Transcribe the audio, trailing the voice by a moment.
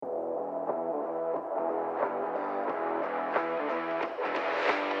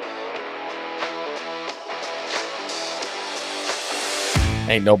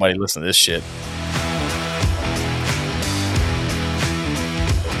Ain't nobody listening to this shit.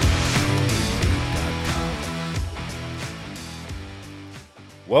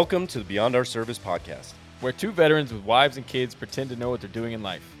 Welcome to the Beyond Our Service podcast, where two veterans with wives and kids pretend to know what they're doing in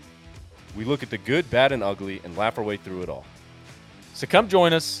life. We look at the good, bad, and ugly and laugh our way through it all. So come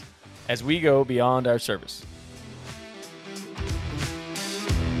join us as we go beyond our service.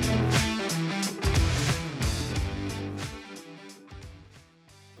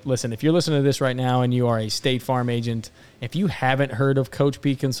 Listen, if you're listening to this right now and you are a State Farm agent, if you haven't heard of Coach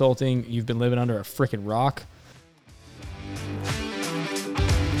P Consulting, you've been living under a freaking rock.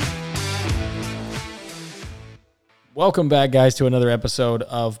 Welcome back, guys, to another episode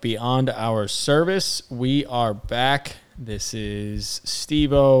of Beyond Our Service. We are back. This is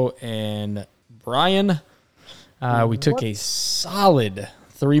Steve-O and Brian. We took a solid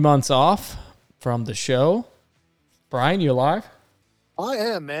 3 months off from the show. Brian, you alive? I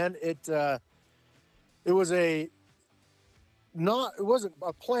am, man. It wasn't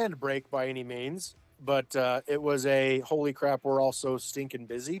a planned break by any means, but it was a holy crap, we're all so stinking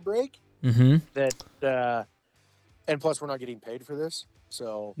busy break. Mm-hmm. That and plus we're not getting paid for this,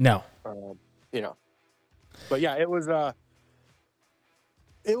 so no. But yeah, it was a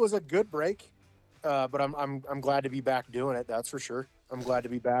good break, but I'm glad to be back doing it. That's for sure. I'm glad to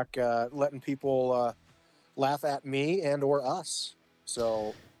be back letting people laugh at me and or us.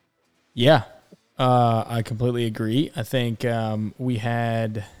 So, yeah, I completely agree. I think we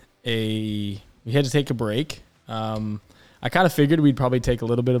had to take a break. I kind of figured we'd probably take a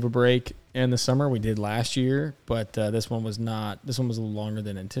little bit of a break in the summer. We did last year, but this one was not. This one was a little longer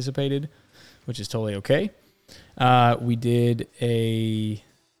than anticipated, which is totally okay. We did get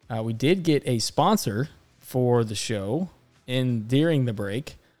a sponsor for the show during the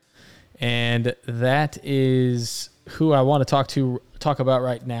break, and that is who I want to talk about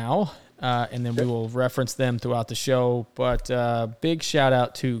right now, and then we will reference them throughout the show. But big shout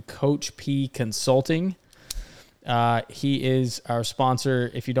out to Coach P Consulting. He is our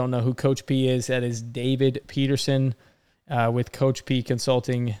sponsor. If you don't know who Coach P is, that is David Peterson with Coach P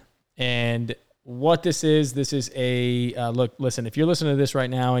Consulting. And what this is a look. Listen, if you're listening to this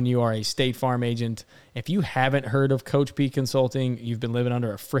right now and you are a State Farm agent, if you haven't heard of Coach P Consulting, you've been living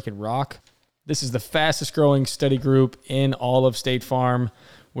under a freaking rock. This is the fastest growing study group in all of State Farm.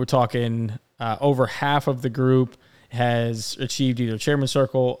 We're talking over half of the group has achieved either Chairman's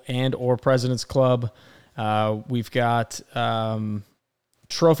Circle and or President's Club. We've got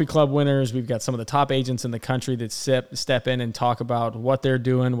Trophy Club winners. We've got some of the top agents in the country that step in and talk about what they're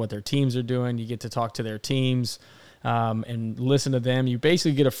doing, what their teams are doing. You get to talk to their teams and listen to them. You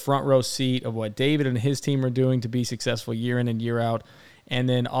basically get a front row seat of what David and his team are doing to be successful year in and year out. And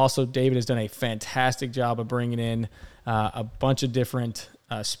then also David has done a fantastic job of bringing in a bunch of different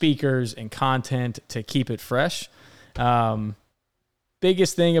speakers and content to keep it fresh.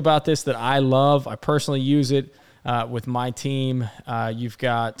 Biggest thing about this that I love, I personally use it with my team. You've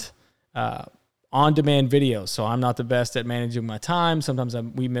got on-demand videos, so I'm not the best at managing my time. Sometimes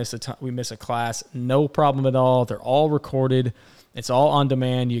we miss a class, no problem at all. They're all recorded. It's all on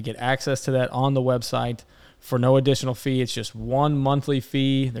demand. You get access to that on the website for no additional fee. It's just one monthly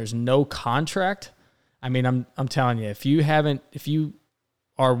fee. There's no contract. I mean, I'm telling you, if you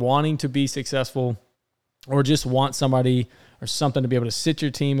are wanting to be successful or just want somebody or something to be able to sit your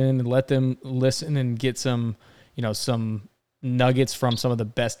team in and let them listen and get some nuggets from some of the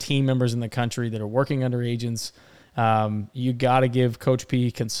best team members in the country that are working under agents, you got to give Coach P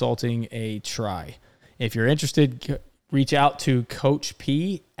Consulting a try. If you're interested, reach out to Coach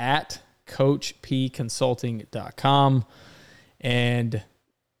P at CoachPConsulting.com and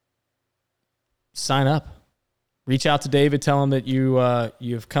sign up. Reach out to David, tell him that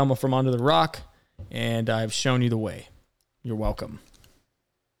you've come from under the rock, and I've shown you the way. You're welcome.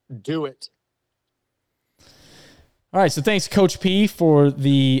 Do it. All right, so thanks, Coach P, for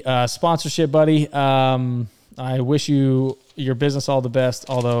the sponsorship, buddy. I wish you your business all the best,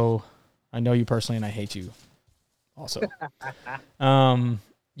 although I know you personally and I hate you also.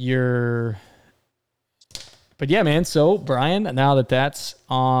 But yeah, man, so Brian, now that that's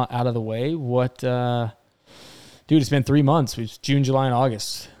out of the way, dude, it's been 3 months. It's June, July, and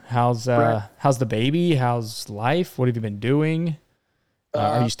August. How's the baby? How's life? What have you been doing?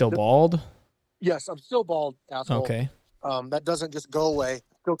 Are you still bald? Yes, I'm still bald, asshole. Okay. That doesn't just go away.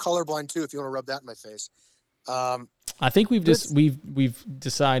 Still colorblind too, if you want to rub that in my face. I think we've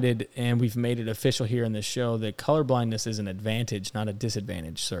decided and we've made it official here in this show that colorblindness is an advantage, not a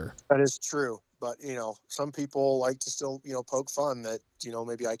disadvantage, sir. That is true. but some people like to still poke fun that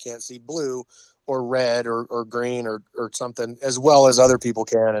maybe I can't see blue or red or green or something as well as other people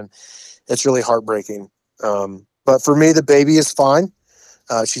can, and it's really heartbreaking. But for me, the baby is fine.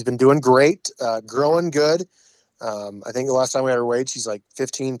 She's been doing great, growing good. I think the last time we had her weighed, she's like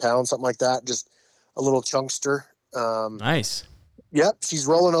 15 pounds, something like that. Just a little chunkster. Nice. Yep, she's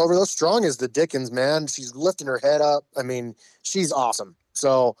rolling over. Those strong as the Dickens, man. She's lifting her head up. I mean, she's awesome.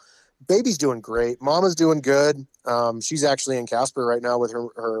 So, baby's doing great. Mama's doing good. She's actually in Casper right now with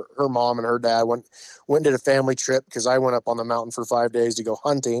her mom and her dad. Went and did a family trip because I went up on the mountain for 5 days to go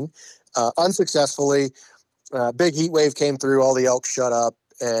hunting, unsuccessfully. Big heat wave came through. All the elk shut up,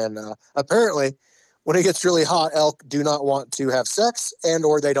 and apparently, when it gets really hot, elk do not want to have sex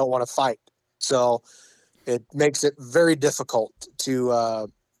or they don't want to fight. So it makes it very difficult to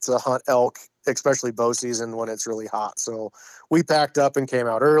hunt elk, especially bow season when it's really hot. So we packed up and came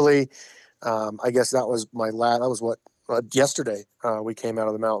out early. I guess that was yesterday we came out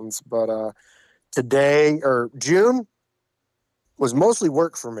of the mountains, but today or June was mostly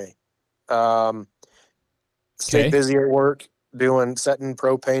work for me. Stayed busy at work, setting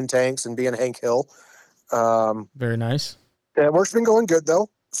propane tanks and being Hank Hill. Very nice. Work's been going good though.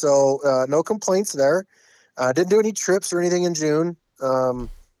 So no complaints there. Didn't do any trips or anything in June.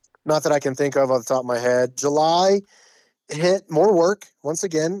 Not that I can think of off the top of my head. July hit more work once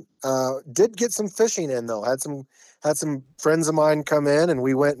again. Did get some fishing in though. Had some friends of mine come in and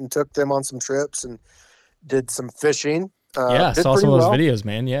we went and took them on some trips and did some fishing. I saw some of those videos,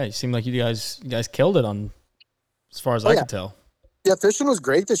 man. Yeah, you seem like you guys killed it on, as far as I could tell. Yeah, fishing was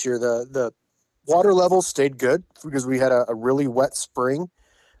great this year. The water levels stayed good because we had a really wet spring.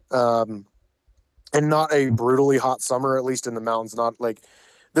 And not a brutally hot summer, at least in the mountains. Not like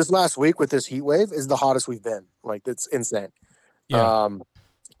this last week with this heat wave is the hottest we've been. Like, it's insane. Yeah.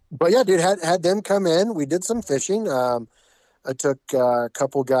 But yeah, dude, had them come in. We did some fishing. I took a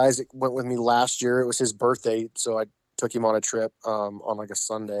couple guys that went with me last year. It was his birthday, so I took him on a trip on like a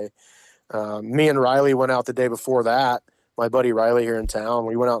Sunday. Me and Riley went out the day before that. My buddy Riley here in town.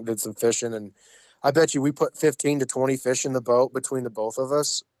 We went out and did some fishing, and I bet you we put 15 to 20 fish in the boat between the both of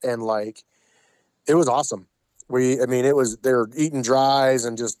us, and like, it was awesome. They were eating dries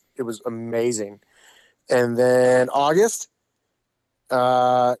and just, it was amazing. And then August,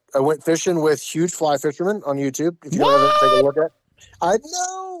 I went fishing with Huge Fly Fisherman on YouTube. If you haven't taken a look at, I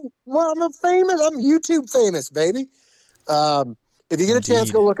know. Well, I'm YouTube famous, baby. If you get a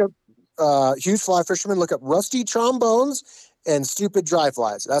chance, go look up Huge Fly Fisherman. Look up Rusty Trombones and Stupid Dry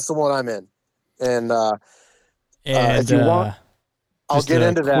Flies. That's the one I'm in. And if you want, I'll get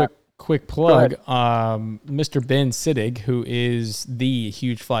into that. Quick plug, Mr. Ben Siddig, who is the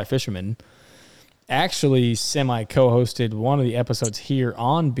Huge Fly Fisherman, actually semi-co-hosted one of the episodes here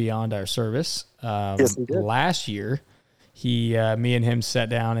on Beyond Our Service. Yes, he did. Last year, me and him sat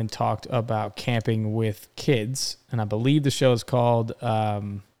down and talked about camping with kids, and I believe the show is called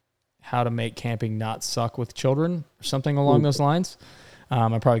How to Make Camping Not Suck with Children, or something along those lines.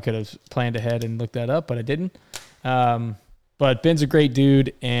 I probably could have planned ahead and looked that up, but I didn't. But Ben's a great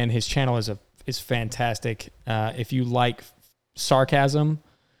dude, and his channel is fantastic. If you like sarcasm,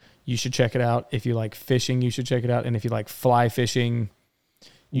 you should check it out. If you like fishing, you should check it out. And if you like fly fishing,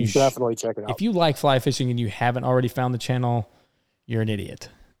 you definitely check it out. If you like fly fishing and you haven't already found the channel, you're an idiot.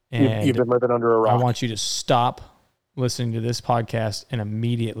 And you've been living under a rock. I want you to stop listening to this podcast and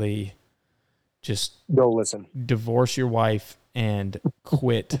immediately just go listen. Divorce your wife and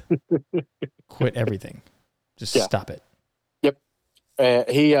quit everything. Just stop it.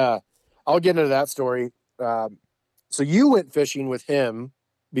 I'll get into that story. So you went fishing with him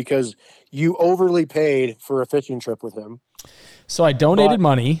because you overly paid for a fishing trip with him. So I donated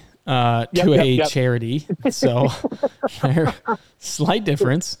money to a charity. So slight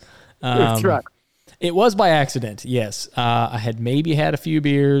difference. That's right. It was by accident. Yes. I had maybe had a few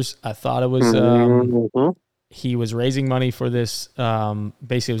beers. I thought it was, he was raising money for this.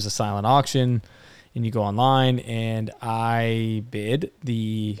 Basically it was a silent auction. And you go online, and I bid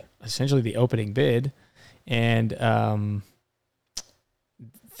essentially the opening bid, and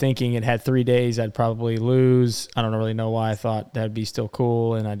thinking it had 3 days, I'd probably lose. I don't really know why I thought that'd be still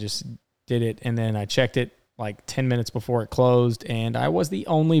cool, and I just did it. And then I checked it like 10 minutes before it closed, and I was the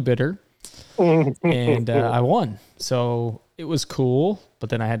only bidder, and I won. So it was cool, but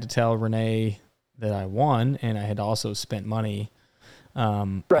then I had to tell Renee that I won, and I had also spent money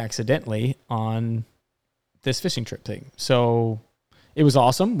accidentally on this fishing trip thing. So it was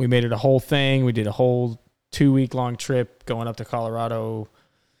awesome. We made it a whole thing. We did a whole 2-week long trip going up to Colorado,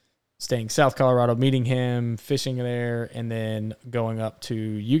 staying South Colorado, meeting him, fishing there, and then going up to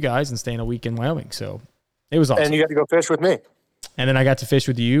you guys and staying a week in Wyoming. So it was awesome. And you got to go fish with me. And then I got to fish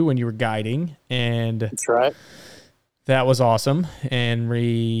with you when you were guiding, and That's right. that was awesome. And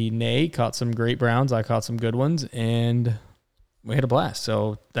Renee caught some great browns. I caught some good ones, and we had a blast.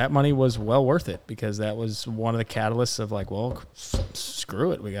 So that money was well worth it, because that was one of the catalysts of like, well,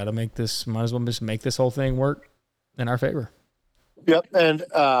 screw it. We got to might as well just make this whole thing work in our favor. Yep. And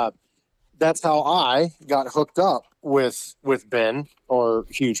that's how I got hooked up with Ben, or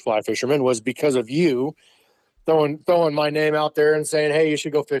Huge Fly Fisherman, was because of you throwing my name out there and saying, hey, you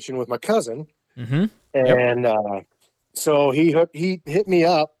should go fishing with my cousin. Mm-hmm. And so he hit me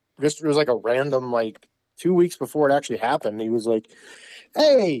up. Just, it was like a random, like 2 weeks before it actually happened. He was like,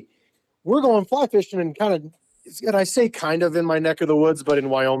 hey, we're going fly fishing, and and I say kind of in my neck of the woods, but in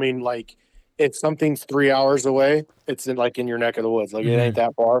Wyoming, like if something's 3 hours away, it's in your neck of the woods. Like it ain't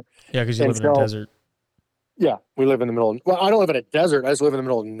that far. Yeah, because you live in a desert. Yeah, we live in the middle. Well, I don't live in a desert. I just live in the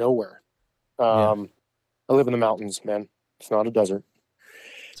middle of nowhere. I live in the mountains, man. It's not a desert.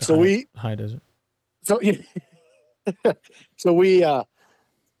 It's a high desert. So I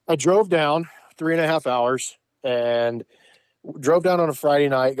drove down 3.5 hours and drove down on a Friday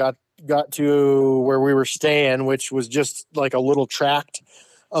night, got to where we were staying, which was just like a little tract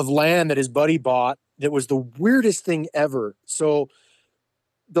of land that his buddy bought. That was the weirdest thing ever. So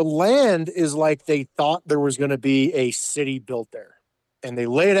the land is like they thought there was going to be a city built there, and they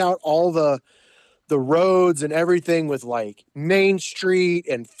laid out all the roads and everything with like Main Street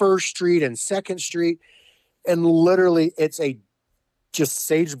and First Street and Second Street. And literally it's just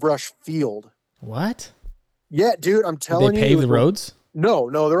sagebrush field. What? Yeah, dude, I'm telling you. They pave the roads? No,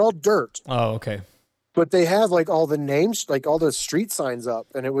 they're all dirt. Oh, okay. But they have like all the names, like all the street signs up.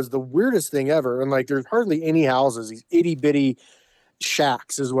 And it was the weirdest thing ever. And like, there's hardly any houses. These itty bitty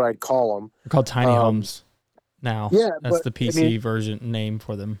shacks is what I'd call them. They're called tiny homes now. Yeah. That's the PC version name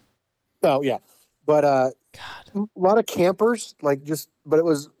for them. Oh yeah. But God, a lot of campers, but it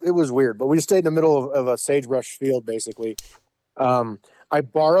was weird. But we stayed in the middle of a sagebrush field, basically. I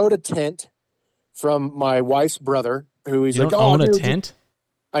borrowed a tent from my wife's brother, who he's you like, don't own a tent?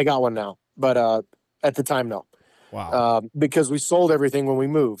 I got one now, but at the time, no. Wow. Because we sold everything when we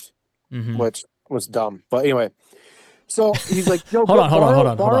moved, which was dumb. But anyway, so he's like, "Yo, hold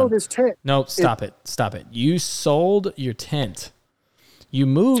on, borrow this tent." No, stop it. You sold your tent. You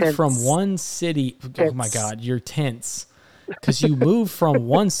moved from one city. Oh my God, your tents. Because you moved from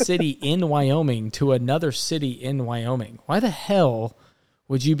one city in Wyoming to another city in Wyoming. Why the hell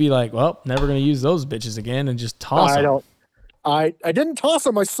would you be like, well, never going to use those bitches again, and just toss them? I didn't toss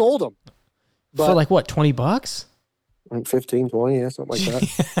them. I sold them. For like what, $20? 15, 20, yeah, something like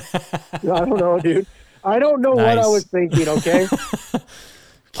that. I don't know, dude. I don't know what I was thinking, okay?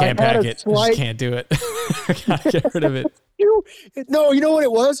 Can't pack it. Just can't do it. Gotta get rid of it. No, you know what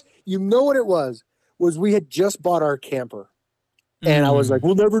it was? Was we had just bought our camper. And I was like,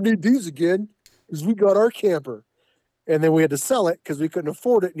 we'll never need these again because we got our camper. And then we had to sell it because we couldn't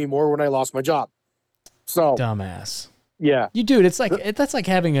afford it anymore when I lost my job. So dumbass. Yeah. You dude, that's like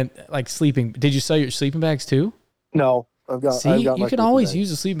having sleeping. Did you sell your sleeping bags too? No. I've got you can always use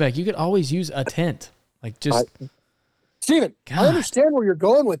a sleeping bag. You could always use a tent. Steven, I understand where you're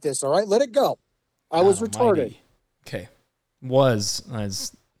going with this, all right? Let it go. I was retarded. Okay. It's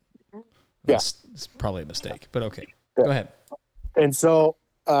probably a mistake, but okay. Yeah. Go ahead. And so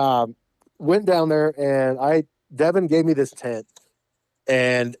went down there, and Devin gave me this tent,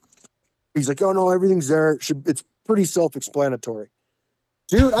 and he's like, oh no, everything's there. It's pretty self-explanatory.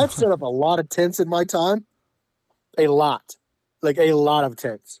 Dude, I've set up a lot of tents in my time. A lot of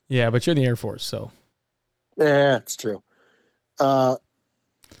tents. Yeah, but you're in the Air Force, so. Yeah, it's true. I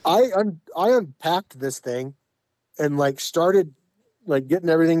unpacked this thing and started getting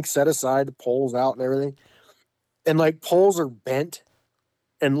everything set aside, the poles out and everything. And poles are bent,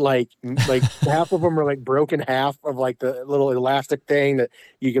 and half of them are broken half of the little elastic thing that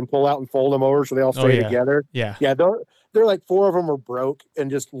you can pull out and fold them over so they all stay together. Yeah. Yeah. They're 4 of them are broke and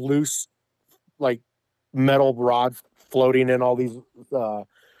just loose, metal rods floating in all these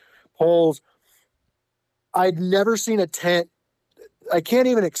poles. I'd never seen a tent. I can't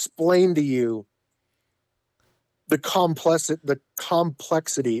even explain to you the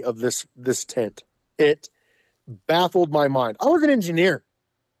complexity of this tent. It baffled my mind. I was an engineer,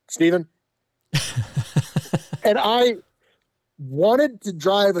 Steven. And I wanted to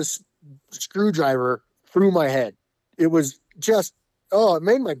drive a screwdriver through my head. It was just, it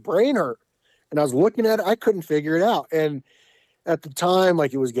made my brain hurt. And I was looking at it, I couldn't figure it out. And at the time,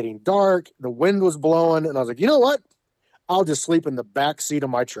 it was getting dark, the wind was blowing, and I was like, you know what? I'll just sleep in the back seat of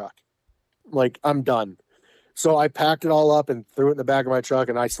my truck. Like, I'm done. So I packed it all up and threw it in the back of my truck,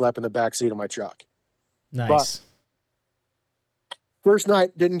 and I slept in the back seat of my truck. Nice. First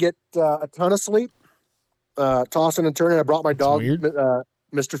night, didn't get a ton of sleep. Tossing and turning. I brought my dog,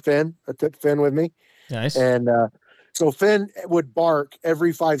 Mr. Finn. I took Finn with me. Nice. And so Finn would bark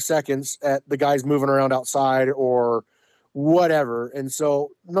every 5 seconds at the guys moving around outside or whatever. And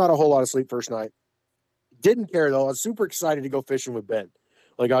so not a whole lot of sleep first night. Didn't care though. I was super excited to go fishing with Ben.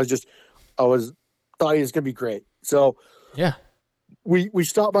 Like I thought he was gonna be great. So yeah, we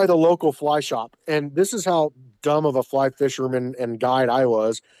stopped by the local fly shop, and this is how dumb of a fly fisherman and guide I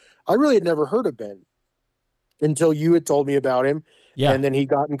was. I really had never heard of Ben until you had told me about him. Yeah. And then he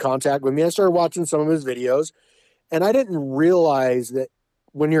got in contact with me. I started watching some of his videos, and I didn't realize that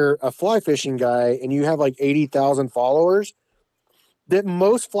when you're a fly fishing guy and you have like 80,000 followers, that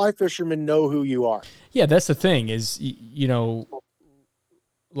most fly fishermen know who you are. Yeah, that's the thing is, you know,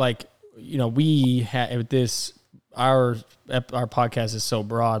 like, you know, we have this, our podcast is so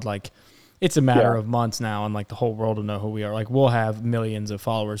broad, like it's a matter of months now, and like the whole world will know who we are. Like we'll have millions of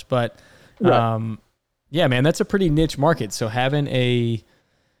followers, but yeah, man, that's a pretty niche market. So having you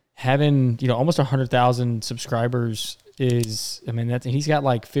know, almost 100,000 subscribers is, I mean, he's got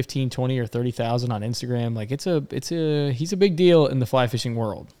like 15, 20 or 30,000 on Instagram. Like he's a big deal in the fly fishing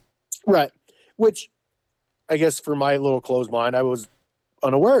world. Right. Which I guess for my little closed mind, I was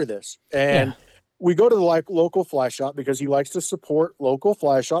unaware of this. And we go to the local fly shop because he likes to support local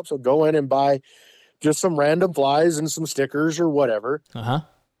fly shops. So go in and buy just some random flies and some stickers or whatever. Uh-huh.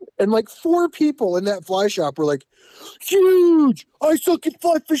 And like 4 people in that fly shop were like, huge, I suck at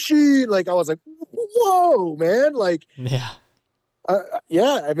fly fishing. Like, I was like, whoa, man. Like,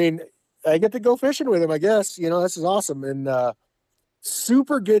 I mean, I get to go fishing with him, I guess. You know, this is awesome. And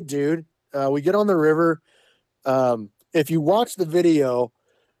super good dude. We get on the river. If you watch the video,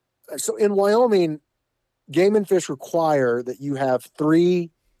 so in Wyoming, Game and Fish require that you have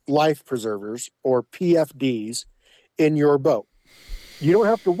 3 life preservers or PFDs in your boat. You don't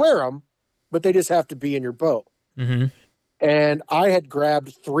have to wear them, but they just have to be in your boat. Mm-hmm. And I had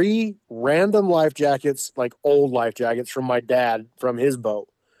grabbed 3 random life jackets, like old life jackets from my dad from his boat,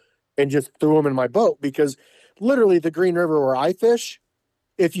 and just threw them in my boat because literally the Green River where I fish,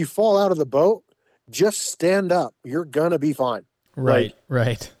 if you fall out of the boat, just stand up. You're going to be fine. Right, like,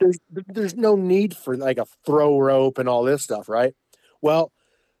 right. There's no need for like a throw rope and all this stuff, right? Well,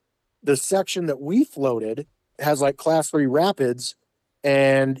 the section that we floated has like class 3 rapids,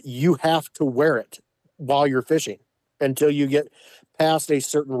 and you have to wear it while you're fishing until you get past a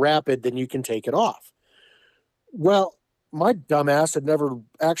certain rapid, then you can take it off. Well, my dumbass had never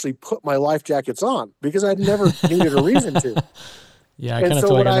actually put my life jackets on because I'd never needed a reason to. Yeah, I kind of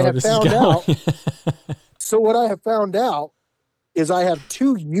feel like I know where this is going. So what I have found out is I have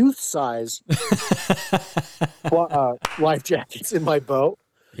 2 youth size life jackets in my boat.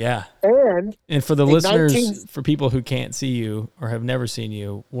 Yeah. And for the listeners, for people who can't see you or have never seen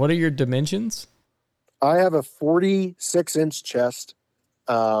you, what are your dimensions? I have a 46-inch chest.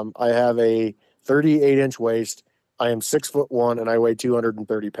 I have a 38-inch waist. I am 6'1" and I weigh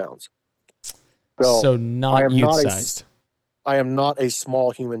 230 pounds. So not youth sized. I am not a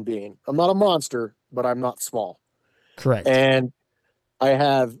small human being. I'm not a monster, but I'm not small. Correct. And I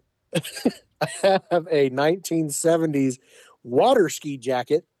have I have a 1970s water ski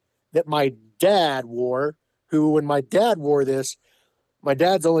jacket that my dad wore, who when my dad wore this, my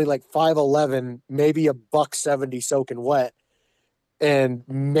dad's only like 5'11", maybe a $170 soaking wet, and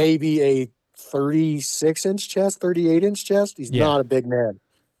maybe a 36-inch chest, 38-inch chest. He's not a big man.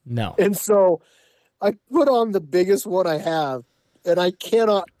 No. And so I put on the biggest one I have, and I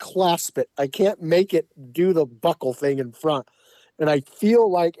cannot clasp it. I can't make it do the buckle thing in front. And I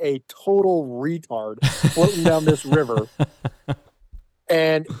feel like a total retard floating down this river.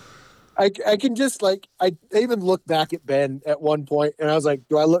 And I can just like, I even looked back at Ben at one point and I was like,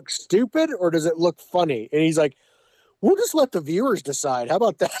 do I look stupid or does it look funny? And he's like, we'll just let the viewers decide. How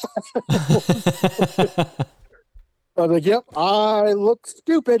about that? I was like, yep, I look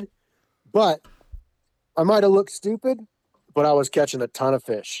stupid, but I might have looked stupid, but I was catching a ton of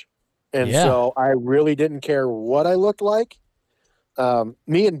fish. And so I really didn't care what I looked like.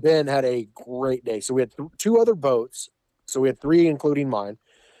 Me and Ben had a great day. So we had 2 other boats. So we had 3, including mine.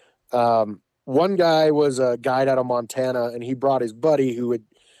 One guy was a guide out of Montana, and he brought his buddy who had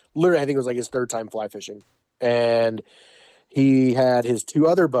literally, I think it was like his 3rd time fly fishing. And he had his 2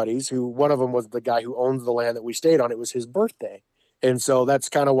 other buddies, who one of them was the guy who owns the land that we stayed on. It was his birthday. And so that's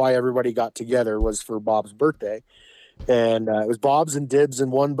kind of why everybody got together, was for Bob's birthday. And it was Bob's and Dibs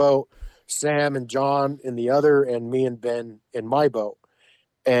in one boat, Sam and John in the other, and me and Ben in my boat.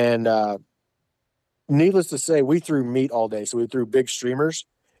 And needless to say, we threw meat all day. So we threw big streamers.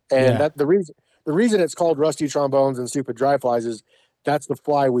 And Yeah. that the reason it's called rusty trombones and stupid dry flies is that's the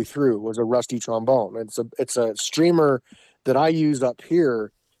fly we threw was a rusty trombone. It's a streamer that I use up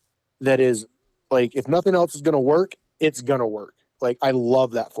here that is like, if nothing else is going to work, it's going to work. Like, I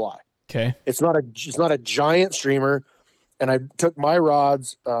love that fly. Okay. It's not a giant streamer. And I took my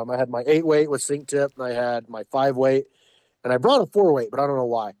rods. I had my 8-weight with sink tip, and I had my 5-weight, and I brought a 4-weight, but I don't know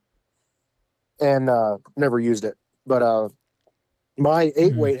why. And never used it. But my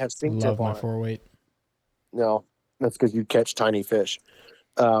 8-weight has sink Love tip my on it. 4-weight. No, that's because you catch tiny fish.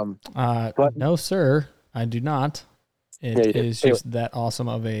 But No, sir, I do not. It Yeah, you do. is just that awesome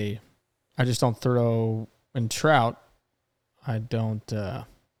of a. I just don't throw in trout. I don't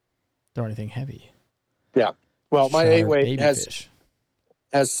throw anything heavy. yeah, well, my Trout are 8-weight baby has fish.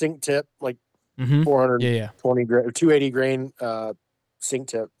 sink tip, like Mhm. 420 Yeah. grain, 280 grain sink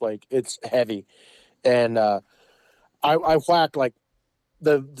tip. Like, it's heavy. And I whacked like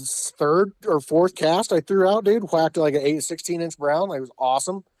the third or fourth cast I threw out, dude. Whacked like an 16-inch brown. Like, it was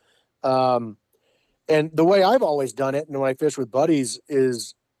awesome. And the way I've always done it, and when I fish with buddies,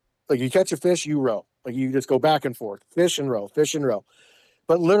 is like, you catch a fish, you row. Like, you just go back and forth, fish and row, fish and row.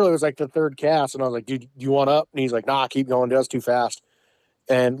 But literally, it was like the third cast, and I was like, "Dude, do you want up?" And he's like, "Nah, keep going. That's too fast."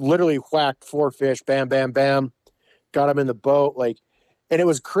 And literally whacked 4 fish, bam, bam, bam. Got them in the boat, like, and it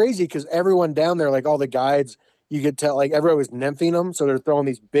was crazy because everyone down there, like all the guides, you could tell, like, everyone was nymphing them, so they're throwing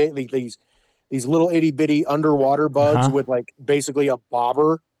these big, these little itty bitty underwater bugs with like basically a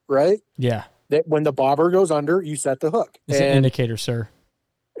bobber, right? Yeah. That when the bobber goes under, you set the hook. It's an indicator, sir.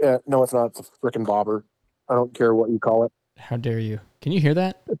 No, it's not. It's a freaking bobber. I don't care what you call it. How dare you? Can you hear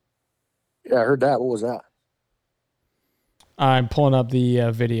that? Yeah, I heard that. What was that? I'm pulling up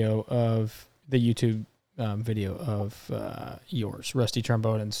the video of the YouTube video of yours, Rusty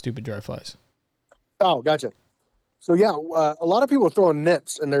Trombone and Stupid Dry Flies. Oh, gotcha. So yeah, a lot of people are throwing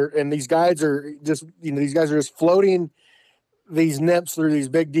nips, and these guides are just, these guys are just floating these nips through these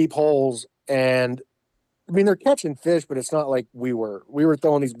big deep holes, and I mean, they're catching fish, but it's not like we were. We were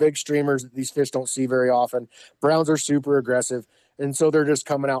throwing these big streamers that these fish don't see very often. Browns are super aggressive, and so they're just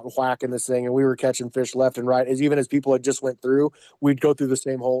coming out and whacking this thing, and we were catching fish left and right. Even as people had just went through, we'd go through the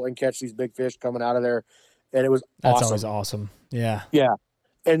same hole and catch these big fish coming out of there, and it was That's awesome. always awesome. Yeah. Yeah.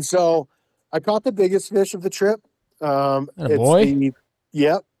 And so I caught the biggest fish of the trip. Boy.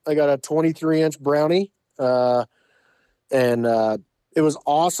 Yep. I got a 23-inch brownie. And it was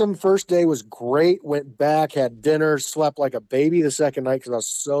awesome. First day was great. Went back, had dinner, slept like a baby the second night because I was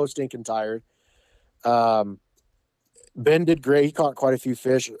so stinking tired. Ben did great. He caught quite a few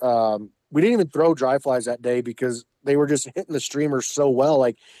fish. We didn't even throw dry flies that day because they were just hitting the streamers so well.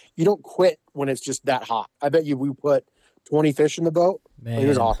 Like, you don't quit when it's just that hot. I bet you we put 20 fish in the boat. Man. It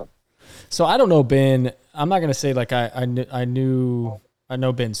was awesome. So I don't know Ben. I'm not gonna say like I know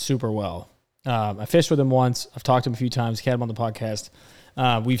Ben super well. I fished with him once. I've talked to him a few times. Had him on the podcast.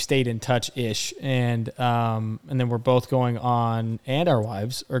 We've stayed in touch ish, and then we're both going on, and our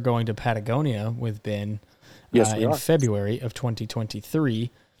wives are going to Patagonia with Ben. Yes, we in are. February of 2023.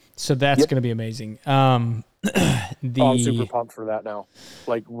 So that's going to be amazing. I'm super pumped for that now.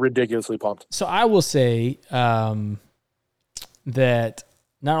 Like, ridiculously pumped. So I will say that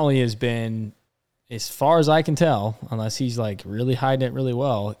not only has Ben, as far as I can tell, unless he's like really hiding it really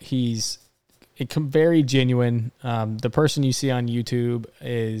well, he's very genuine. The person you see on YouTube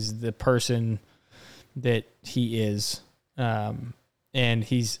is the person that he is. And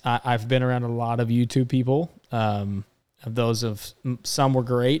I've been around a lot of YouTube people. Some were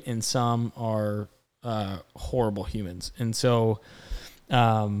great and some are horrible humans. And so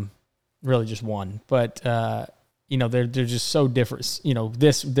really just one. But they're just so different.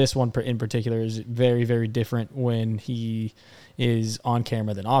 This one in particular is very, very different when he is on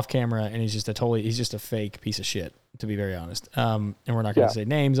camera than off camera, and he's just a fake piece of shit, to be very honest. And we're not going to say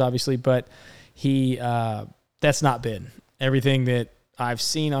names, obviously, but he that's not been everything that I've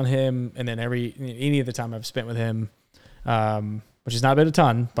seen on him, and then any of the time I've spent with him, which has not been a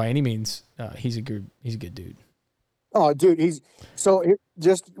ton by any means. He's a good dude. Oh, dude,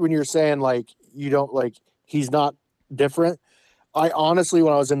 just when you're saying like you don't like he's not different. I honestly,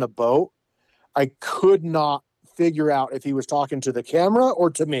 when I was in the boat, I could not figure out if he was talking to the camera or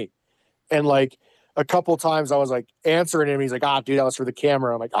to me. And like a couple times I was like answering him. He's like, dude, that was for the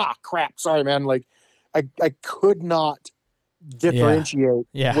camera. I'm like, crap. Sorry, man. Like I could not differentiate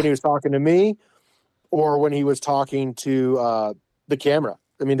when he was talking to me or when he was talking to the camera.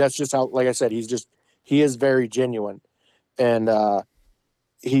 I mean, that's just how, like I said, he is very genuine, and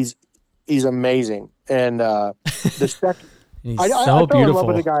he's amazing. And the He's I so fell in love beautiful.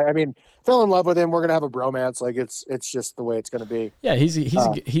 with the guy. I mean, fell in love with him. We're gonna have a bromance. Like it's just the way it's gonna be. Yeah, he's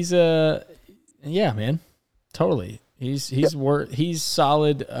a yeah, man. Totally. He's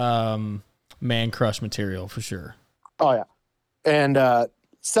solid man crush material for sure. Oh yeah. And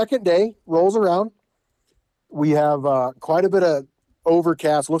second day rolls around. We have quite a bit of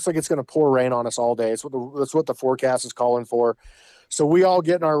overcast. Looks like it's going to pour rain on us all day. That's what the forecast is calling for. So we all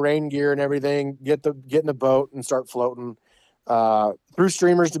get in our rain gear and everything, get in the boat and start floating through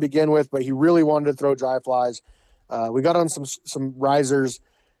streamers to begin with. But he really wanted to throw dry flies. We got on some risers,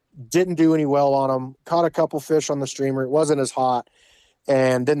 didn't do any well on them. Caught a couple fish on the streamer. It wasn't as hot,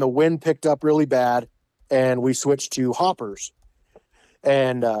 and then the wind picked up really bad, and we switched to hoppers.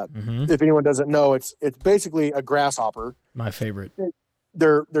 And if anyone doesn't know, it's basically a grasshopper. My favorite.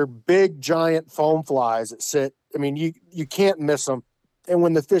 They're big, giant foam flies that sit. I mean, you can't miss them. And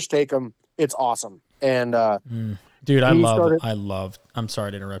when the fish take them, it's awesome. And dude, I love. I'm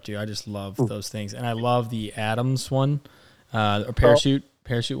sorry to interrupt you. I just love those things, and I love the Adams one, or parachute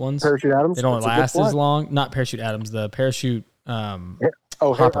ones. Parachute Adams. They don't last as long. Not parachute Adams. The parachute.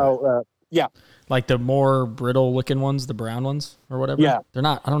 Hopper. Yeah. Like the more brittle looking ones, the brown ones or whatever. Yeah. They're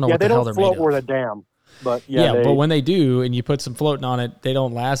not. I don't know what the hell they're made of. They don't float worth a damn. But but when they do, and you put some floating on it, they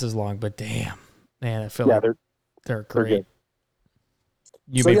don't last as long. But damn, man, I feel like they're great. Good.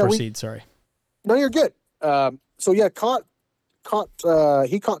 You may proceed. Sorry. No, you're good. So yeah,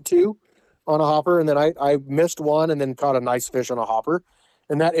 he caught two on a hopper, and then I missed one, and then caught a nice fish on a hopper,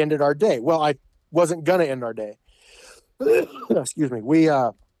 and that ended our day. Well, I wasn't gonna end our day. Excuse me.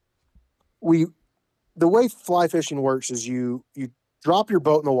 The way fly fishing works is you drop your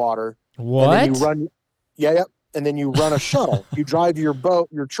boat in the water. What? And then you run. Yeah. And then you run a shuttle. You drive your boat,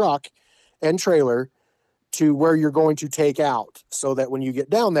 your truck, and trailer to where you're going to take out, so that when you get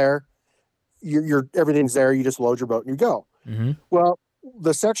down there, you're everything's there. You just load your boat and you go. Mm-hmm. Well,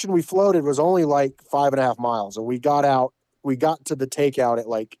 the section we floated was only like 5.5 miles, and we got to the takeout at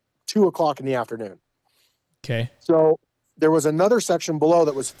like 2:00 in the afternoon. Okay. So there was another section below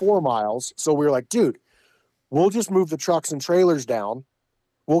that was 4 miles. So we were like, dude, we'll just move the trucks and trailers down.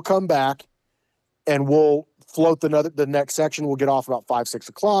 We'll come back and we'll float the next section. We'll get off about 5, 6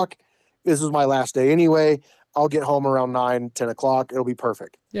 o'clock. This is my last day anyway. I'll get home around 9, 10 o'clock. It'll be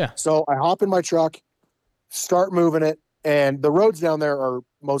perfect. Yeah. So I hop in my truck, start moving it. And the roads down there are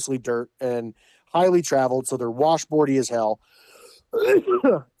mostly dirt and highly traveled. So they're washboardy as hell.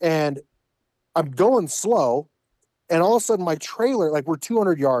 And I'm going slow. And all of a sudden my trailer, like we're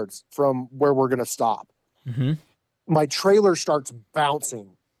 200 yards from where we're going to stop. Mm-hmm. My trailer starts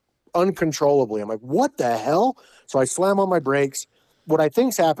bouncing uncontrollably. I'm like, what the hell? So I slam on my brakes. What I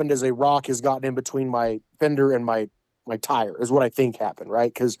think's happened is a rock has gotten in between my fender and my tire is what I think happened,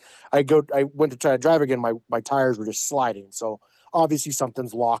 right? Because I went to try to drive again. My tires were just sliding. So obviously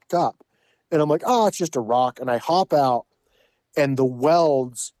something's locked up. And I'm like, oh, it's just a rock. And I hop out, and the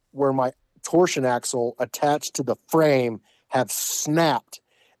welds where my torsion axle attached to the frame have snapped.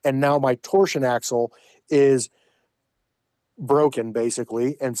 And now my torsion axle is broken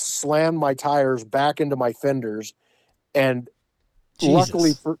basically, and slammed my tires back into my fenders. And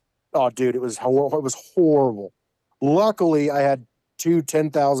luckily it was horrible. Luckily I had two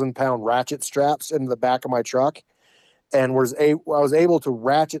 10,000 pound ratchet straps in the back of my truck, and I was able to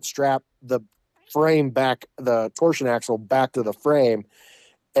ratchet strap the frame back, the torsion axle back to the frame,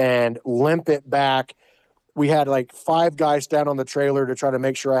 and limp it back. We had like 5 guys stand on the trailer to try to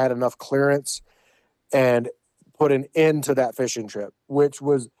make sure I had enough clearance and put an end to that fishing trip, which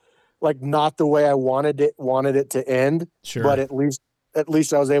was like not the way I wanted it to end. Sure. But at least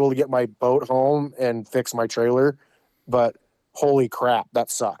I was able to get my boat home and fix my trailer. But holy crap, that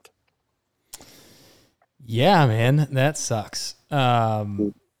sucked. Yeah, man, that sucks.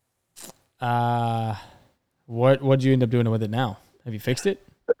 What'd you end up doing with it now? Have you fixed it?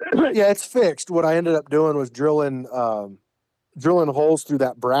 Yeah, it's fixed. What I ended up doing was drilling holes through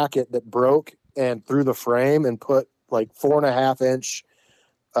that bracket that broke and through the frame, and put like 4.5 inch,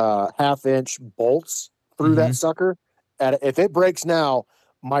 half-inch bolts through that sucker. And if it breaks now,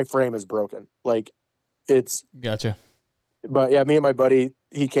 my frame is broken. Like it's gotcha. But yeah, me and my buddy,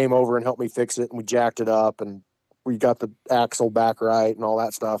 he came over and helped me fix it, and we jacked it up, and we got the axle back right and all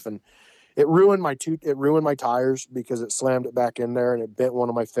that stuff. And it ruined my tires because it slammed it back in there, and it bent one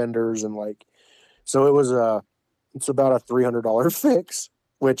of my fenders. And like, so it's about a $300 fix,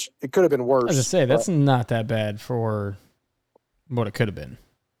 which it could have been worse. As I say, that's not that bad for what it could have been.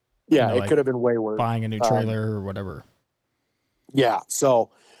 Yeah, it like could have been way worse. Buying a new trailer or whatever. Yeah.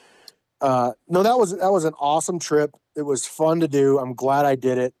 So, no, that was an awesome trip. It was fun to do. I'm glad I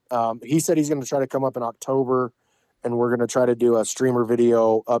did it. He said he's going to try to come up in October and we're going to try to do a streamer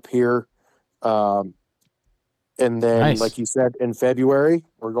video up here. And then, Nice. like you said, in February,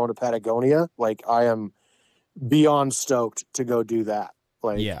 we're going to Patagonia. Like, I am beyond stoked to go do that.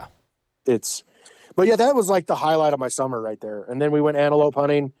 Like, Yeah. But yeah, that was like the highlight of my summer right there. And then we went antelope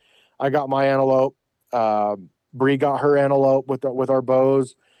hunting. I got my antelope. Bree got her antelope with our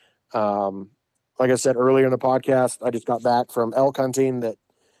bows. Like I said earlier in the podcast, I just got back from elk hunting that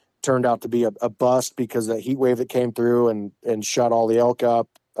turned out to be a bust because of the heat wave that came through and shut all the elk up.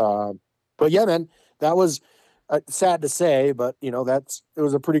 But yeah, man, that was sad to say, but you know, it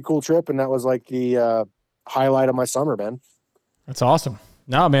was a pretty cool trip. And that was like the highlight of my summer, man. That's awesome.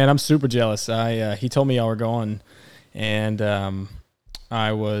 No, man, I'm super jealous. He told me y'all were going, and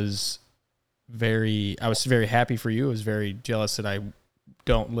I was very happy for you. I was very jealous that I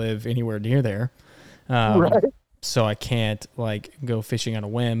don't live anywhere near there. Right. So I can't like go fishing on a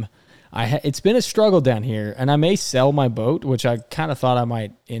whim. It's been a struggle down here, and I may sell my boat, which I kind of thought I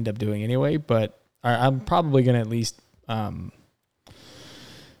might end up doing anyway, but I'm probably going to at least, I'm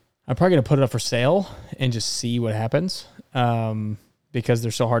probably going to put it up for sale and just see what happens. Because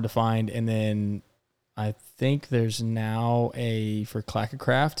they're so hard to find. And then I think there's now for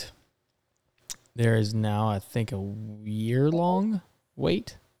Clackacraft, there is now, I think, a year-long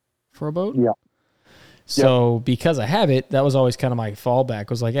wait for a boat. Yeah. So because I have it, that was always kind of my fallback. I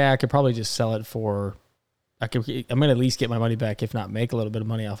was like, I could probably just sell it I'm going to at least get my money back, if not make a little bit of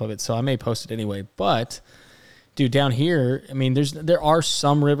money off of it. So I may post it anyway. But, dude, down here, I mean, there are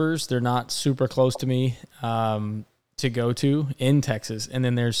some rivers. They're not super close to me. To go to in Texas, and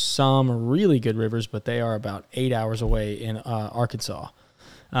then there's some really good rivers, but they are about 8 hours away in Arkansas.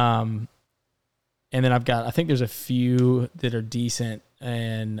 And then I think there's a few that are decent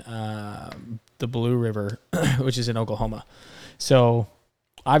in the Blue River, which is in Oklahoma. So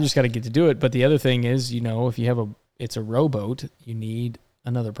I've just got to get to do it. But the other thing is, you know, if you it's a rowboat, you need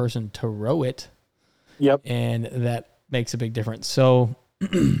another person to row it. Yep. And that makes a big difference. So,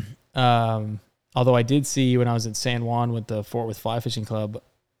 although I did see when I was in San Juan with the Fort Worth Fly Fishing Club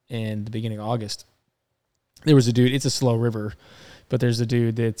in the beginning of August, there was a dude, it's a slow river, but there's a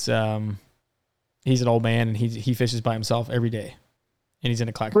dude that's, he's an old man and he fishes by himself every day and he's in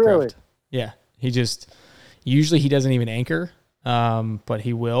a Clackacraft. Really? Yeah. Usually he doesn't even anchor, but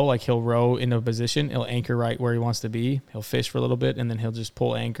he will, like he'll row into a position. He'll anchor right where he wants to be. He'll fish for a little bit and then he'll just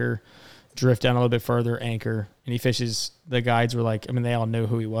pull anchor, drift down a little bit further, anchor, and he fishes. The guides were like, I mean, they all knew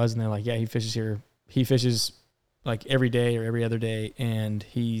who he was, and they're like, yeah, he fishes here. He fishes like every day or every other day, and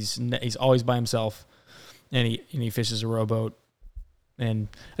he's always by himself, and he fishes a rowboat. And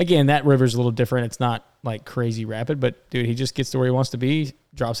again, that river's a little different. It's not like crazy rapid, but dude, he just gets to where he wants to be,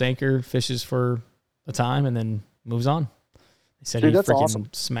 drops anchor, fishes for a time, and then moves on. He said he freaking awesome.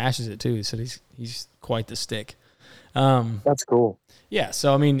 Smashes it too. He said he's quite the stick. That's cool. Yeah,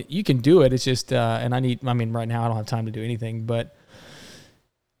 so I mean, you can do it. It's just, right now I don't have time to do anything, but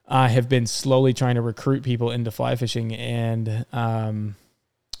I have been slowly trying to recruit people into fly fishing, and I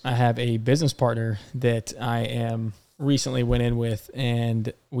have a business partner that I am recently went in with,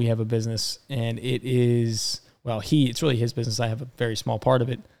 and we have a business, and it's really his business. I have a very small part of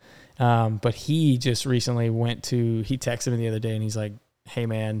it, but he just recently he texted me the other day, and he's like, "Hey,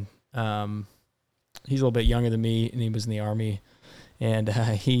 man." He's a little bit younger than me, and he was in the Army. And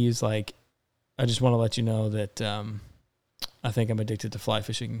he's like, I just want to let you know that I think I'm addicted to fly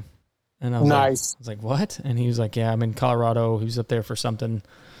fishing. And I was like, what? And he was like, yeah, I'm in Colorado. He was up there for somebody's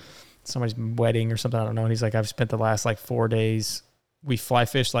wedding or something. I don't know. And he's like, I've spent the last like 4 days. We fly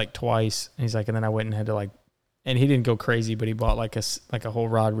fished like twice. And he's like, and then I went and had to and he didn't go crazy, but he bought like a whole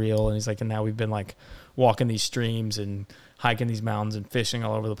rod reel. And he's like, and now we've been like walking these streams and hiking these mountains and fishing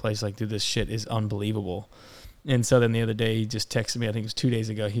all over the place. Like, dude, this shit is unbelievable. And so then the other day he just texted me, I think it was 2 days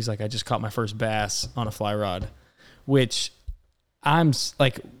ago. He's like, I just caught my first bass on a fly rod, which I'm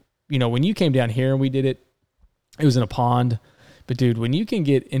like, you know, when you came down here and we did it, it was in a pond. But dude, when you can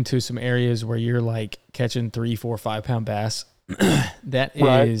get into some areas where you're like catching 3, 4, 5 pound bass, that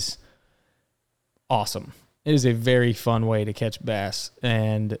is awesome. It is a very fun way to catch bass.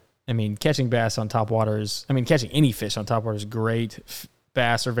 And I mean, catching bass on top water catching any fish on top water is great.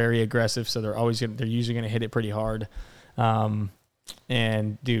 Bass are very aggressive, so they're usually going to hit it pretty hard. And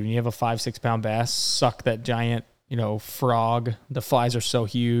dude, when you have a 5, 6 pound bass, suck that giant, frog. The flies are so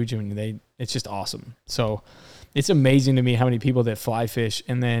huge. I mean, it's just awesome. So it's amazing to me how many people that fly fish.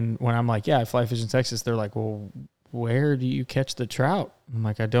 And then when I'm like, yeah, I fly fish in Texas, they're like, well, where do you catch the trout? I'm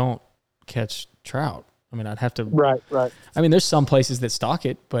like, I don't catch trout. I mean, I'd have to. Right. I mean, there's some places that stock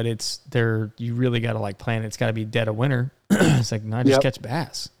it, but you really got to plan it. It's got to be dead of winter. It's like, no, I just catch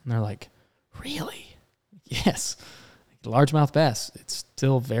bass. And they're like, really? Yes. Largemouth bass. It's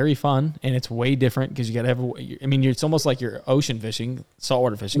still very fun, and it's way different because you got to have. It's almost like you're ocean fishing,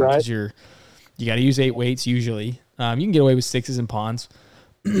 saltwater fishing, because you got to use 8 weights usually. You can get away with 6s in ponds,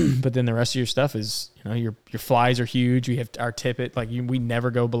 but then the rest of your stuff is, your flies are huge. We have our tippet, we never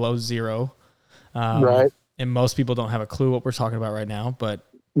go below 0. Right. And most people don't have a clue what we're talking about right now, but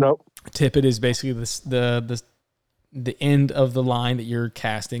nope. Tippet is basically the end of the line that you're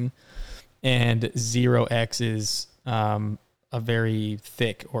casting, and 0X is a very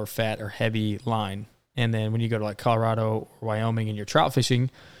thick or fat or heavy line. And then when you go to like Colorado or Wyoming and you're trout fishing,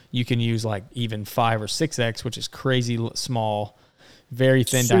 you can use like even 5 or 6X, which is crazy small, very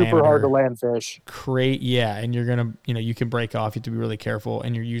thin diameter. Super hard to land fish. Yeah. And you're going to, you can break off. You have to be really careful.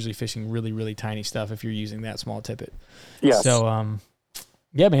 And you're usually fishing really, really tiny stuff if you're using that small tippet. Yes. So,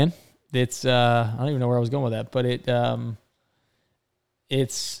 yeah, man, it's, I don't even know where I was going with that, but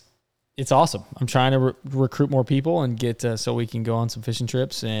it's awesome. I'm trying to recruit more people and get so we can go on some fishing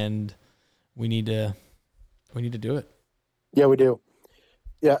trips, and we need to do it. Yeah, we do.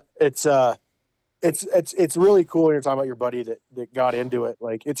 Yeah, it's really cool when you're talking about your buddy that got into it.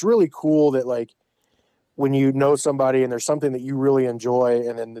 Like, it's really cool that like when you know somebody and there's something that you really enjoy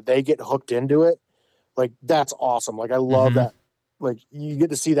and then they get hooked into it, like that's awesome. Like I love that. Like you get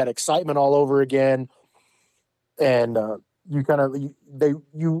to see that excitement all over again, and you kind of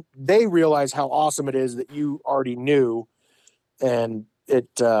they realize how awesome it is that you already knew, and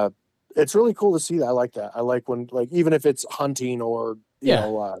it's really cool to see that. I like that. I like when, like, even if it's hunting or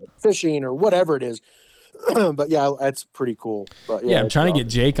fishing or whatever it is. But yeah, that's pretty cool. But yeah, I'm trying to get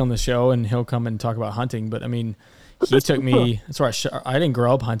Jake on the show and he'll come and talk about hunting. But I mean, he took me. That's where I didn't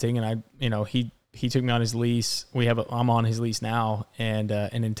grow up hunting, and he took me on his lease. I'm on his lease now, and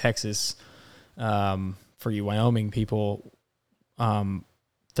in Texas, for you Wyoming people,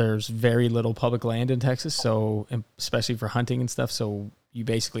 there's very little public land in Texas, so especially for hunting and stuff. So you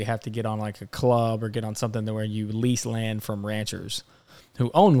basically have to get on like a club or get on something where you lease land from ranchers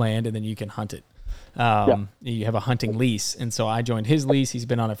who own land, and then you can hunt it. You have a hunting lease. And so I joined his lease. He's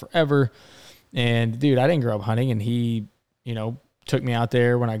been on it forever. And dude, I didn't grow up hunting, and he, took me out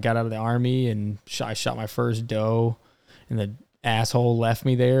there when I got out of the Army, and I shot my first doe, and the asshole left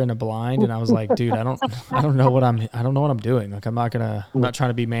me there in a blind. And I was like, dude, I don't know what I'm doing. Like, I'm not trying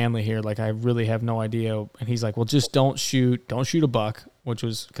to be manly here. Like, I really have no idea. And he's like, well, just don't shoot a buck, which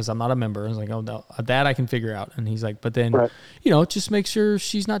was because I'm not a member. I was like, oh no, that I can figure out. And he's like, but then, just make sure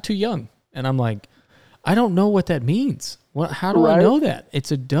she's not too young. And I'm like, I don't know what that means. How do I know that?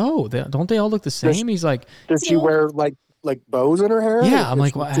 It's a doe. Don't they all look the same? He's like, does she wear like bows in her hair? Yeah, I'm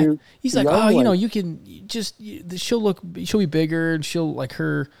like, what? He's like, you can just, she'll be bigger, and she'll like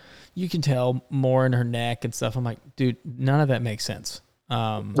you can tell more in her neck and stuff. I'm like, dude, none of that makes sense.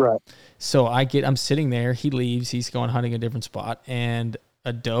 Right. So I'm sitting there. He leaves. He's going hunting a different spot, and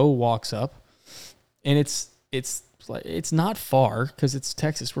a doe walks up, and it's not far because it's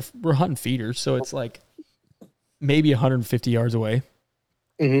Texas. We're hunting feeders, so it's like maybe 150 yards away.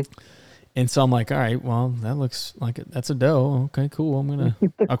 Mm-hmm. And so I'm like, all right, well, that looks like that's a doe. Okay, cool. I'm gonna.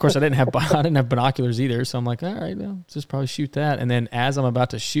 Of course, I didn't have binoculars either, so I'm like, all right, well, just probably shoot that. And then as I'm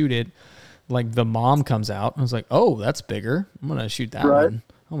about to shoot it, like the mom comes out. I was like, oh, that's bigger. I'm gonna shoot that one.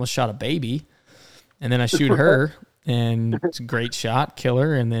 I almost shot a baby, and then I shoot her, and it's a great shot,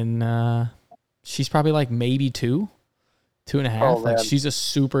 killer. And then she's probably like maybe 2.5. Oh, like man. She's a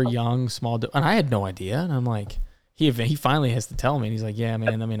super young, small doe, and I had no idea. And I'm like. He finally has to tell me, and he's like, yeah,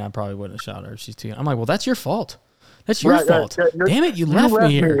 man, I mean, I probably wouldn't have shot her. She's too young. I'm like, well, that's your fault. That's your fault. Damn it, you left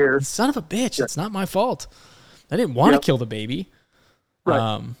me here. Son of a bitch. It's not my fault. I didn't want to kill the baby.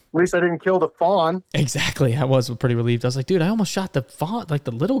 Right. At least I didn't kill the fawn. Exactly. I was pretty relieved. I was like, dude, I almost shot the fawn, like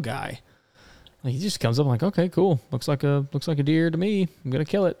the little guy. Like, he just comes up, I'm like, okay, cool. Looks like a deer to me. I'm going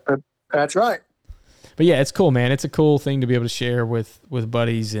to kill it. That's right. But yeah, it's cool, man. It's a cool thing to be able to share with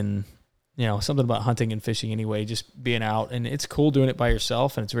buddies, and something about hunting and fishing anyway, just being out. And it's cool doing it by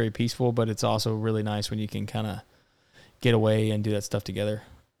yourself, and it's very peaceful, but it's also really nice when you can kind of get away and do that stuff together.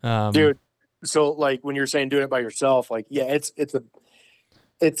 Dude, so like when you're saying doing it by yourself, like, yeah,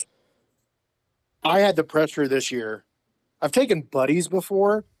 I had the pressure this year. I've taken buddies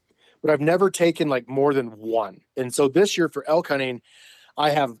before, but I've never taken like more than one. And so this year for elk hunting,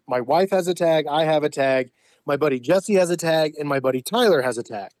 my wife has a tag, I have a tag, my buddy Jesse has a tag, and my buddy Tyler has a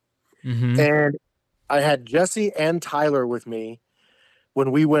tag. Mm-hmm. And I had Jesse and Tyler with me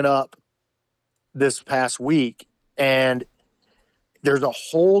when we went up this past week, and there's a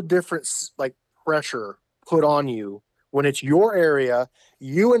whole different like pressure put on you when it's your area.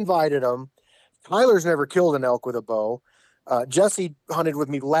 You invited them. Tyler's never killed an elk with a bow. Jesse hunted with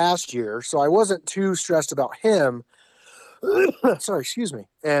me last year, so I wasn't too stressed about him. Sorry, excuse me.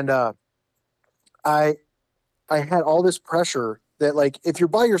 And I I had all this pressure that, like, if you're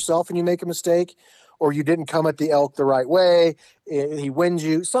by yourself and you make a mistake, or you didn't come at the elk the right way, he wins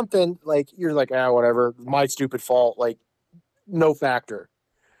you something, like, you're like, whatever, my stupid fault, like, no factor.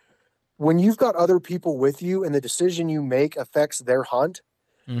 When you've got other people with you and the decision you make affects their hunt,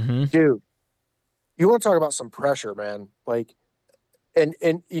 Mm-hmm. dude, you want to talk about some pressure, man. Like, and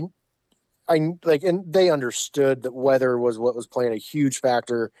I like, and they understood that weather was what was playing a huge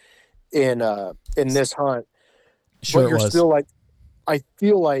factor in this hunt. Sure But it you're was. still like, I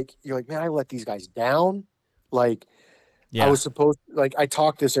feel like you're like, man, I let these guys down. Like, I Yeah. was supposed, like, I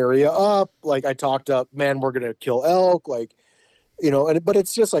talked this area up. Like, I talked up, man, we're gonna kill elk. Like, but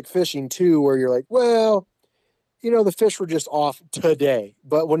it's just like fishing too, where you're like, well, the fish were just off today.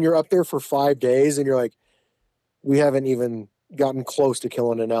 But when you're up there for 5 days and you're like, we haven't even gotten close to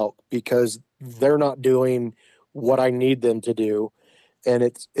killing an elk because they're not doing what I need them to do. And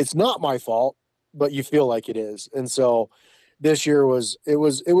it's not my fault, but you feel like it is. And so this year it was a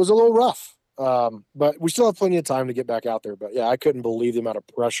little rough. But we still have plenty of time to get back out there. But yeah, I couldn't believe the amount of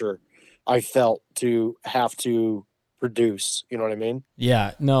pressure I felt to have to produce. You know what I mean?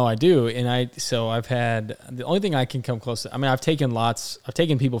 Yeah, no, I do. And I've had, the only thing I can come close to, I mean, I've taken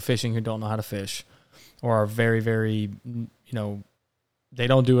people fishing who don't know how to fish or are very, very, they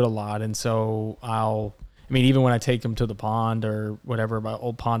don't do it a lot. And so even when I take them to the pond or whatever, my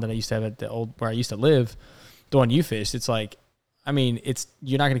old pond that I used to have where I used to live, the one you fished, it's like, I mean,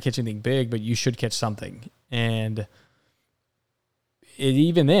 you're not going to catch anything big, but you should catch something. And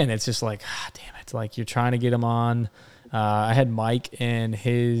even then, it's just like, damn it. Like, you're trying to get them on. I had Mike and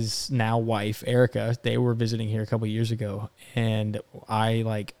his now wife, Erica. They were visiting here a couple of years ago. And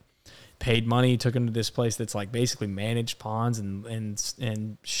I paid money, took them to this place that's like basically managed ponds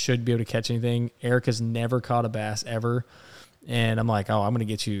and should be able to catch anything. Erica's never caught a bass ever. And I'm like, I'm going to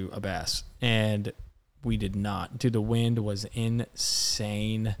get you a bass. And we did not. Dude, the wind was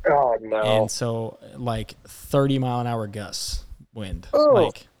insane. Oh no. And so 30-mile-an-hour gusts wind.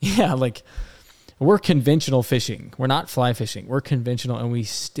 Oh. We're conventional fishing. We're not fly fishing. We're conventional, and we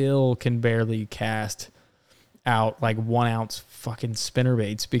still can barely cast out 1 ounce fucking spinner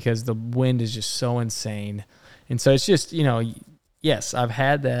baits because the wind is just so insane. And so it's just, yes, I've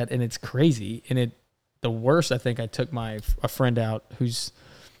had that, and it's crazy. And the worst, I think, I took a friend out who's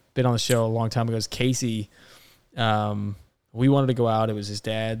been on the show a long time ago, is Casey. We wanted to go out. It was his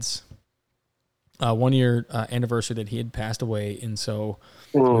dad's 1 year anniversary that he had passed away. And so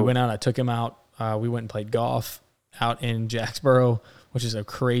we went out. I took him out. We went and played golf out in Jacksboro, which is a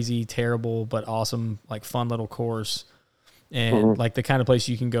crazy, terrible, but awesome, fun little course. And the kind of place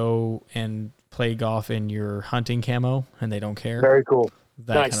you can go and play golf in your hunting camo and they don't care. Very cool.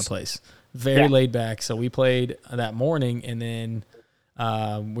 That Nice. kind of place. Very laid back. So we played that morning, and then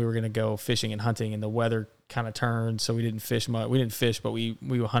we were going to go fishing and hunting, and the weather kind of turned. So we didn't fish much. We didn't fish, but we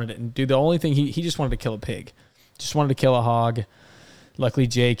hunted it. And dude, the only thing he just wanted to kill a pig, just wanted to kill a hog. Luckily,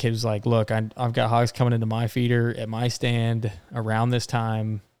 Jake was like, look, I've got hogs coming into my feeder at my stand around this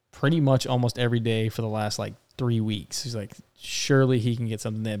time pretty much almost every day for the last 3 weeks. He's like, surely he can get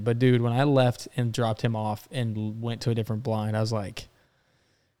something in. But dude, when I left and dropped him off and went to a different blind, I was like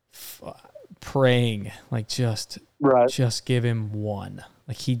praying, just give him one.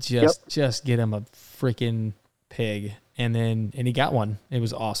 Just get him a freaking pig. And he got one. It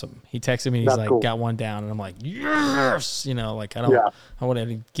was awesome. He texted me and he's like, cool. Got one down. And I'm like, yes. I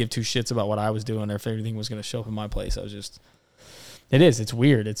wouldn't give two shits about what I was doing or if everything was going to show up in my place. It's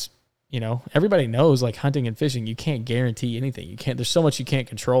weird. It's, everybody knows hunting and fishing, you can't guarantee anything. There's so much you can't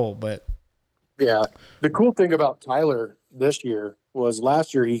control, but. Yeah. The cool thing about Tyler this year was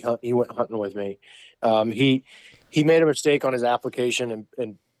last year he went hunting with me. He made a mistake on his application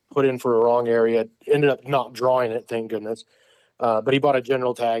and put in for a wrong area, ended up not drawing it, thank goodness. But he bought a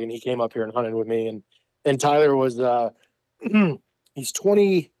general tag and he came up here and hunted with me. And Tyler was, he's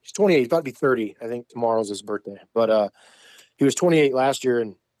 28, he's about to be 30. I think tomorrow's his birthday, but, he was 28 last year,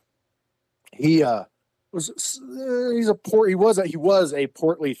 and he, he was a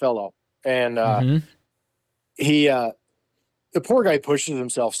portly fellow. And, the poor guy pushes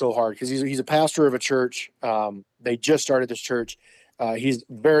himself so hard because he's a pastor of a church. They just started this church. He's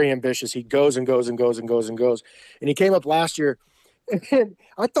very ambitious. He goes and goes and goes and goes and goes. And he came up last year, and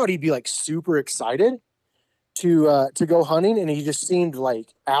I thought he'd be super excited to go hunting, and he just seemed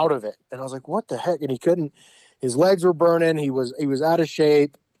out of it. And I was like, what the heck? And he couldn't. His legs were burning. He was out of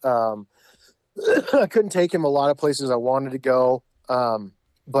shape. I couldn't take him a lot of places I wanted to go.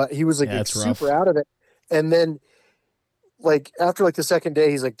 But he was super out of it. And then like after like the second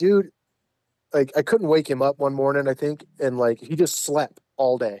day, he's like, dude, like I couldn't wake him up one morning, I think, and like he just slept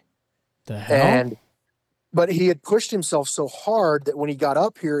all day. The hell? And but he had pushed himself so hard that when he got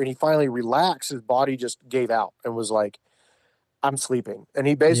up here and he finally relaxed, his body just gave out and was like, I'm sleeping. And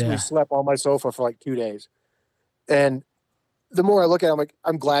he basically Yeah. slept on my sofa for like 2 days. And the more I look at him, like,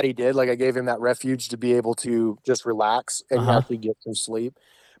 I'm glad he did. Like, I gave him that refuge to be able to just relax and Uh-huh. actually get some sleep.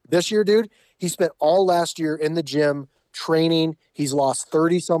 This year, dude, he spent all last year in the gym training. He's lost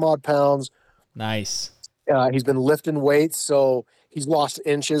 30 some odd pounds. Nice. He's been lifting weights. So he's lost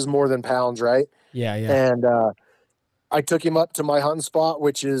inches more than pounds, right? Yeah, yeah. And I took him up to my hunting spot,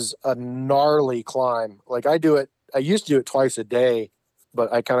 which is a gnarly climb. Like, I used to do it twice a day,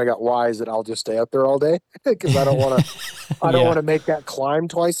 but I kind of got wise that I'll just stay up there all day because I don't want to. I don't Yeah. want to make that climb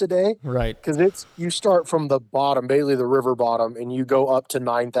twice a day Right. because you start from the bottom, basically the river bottom, and you go up to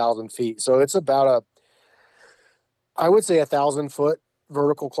 9,000 feet. So it's about I would say 1,000-foot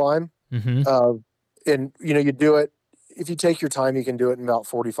vertical climb. Mm-hmm. And you do it if you take your time, you can do it in about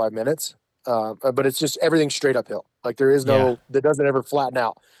 45 minutes. But it's just everything's straight uphill. Like there is that doesn't ever flatten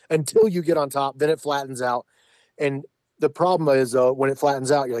out until you get on top. Then it flattens out, and the problem is when it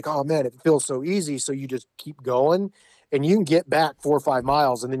flattens out, you're like, oh man, it feels so easy. So you just keep going and you can get back 4 or 5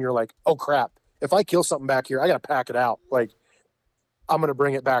 miles. And then you're like, oh crap, if I kill something back here, I got to pack it out. Like I'm going to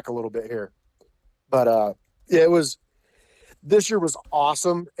bring it back a little bit here. But this year was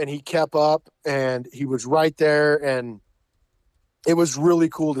awesome. And he kept up and he was right there. And it was really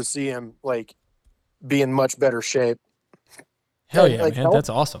cool to see him like be in much better shape. Hell And, yeah, like, man. That's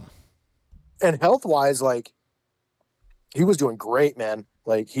awesome. And health wise, like, he was doing great, man.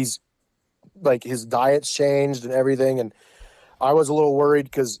 Like his diet's changed and everything. And I was a little worried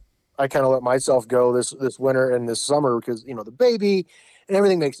because I kind of let myself go this winter and this summer because, the baby and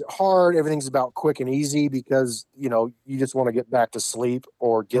everything makes it hard. Everything's about quick and easy because, you just want to get back to sleep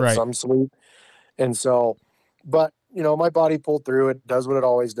or get Right. some sleep. And so, but, my body pulled through it, does what it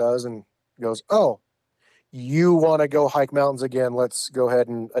always does and goes, oh, you want to go hike mountains again? Let's go ahead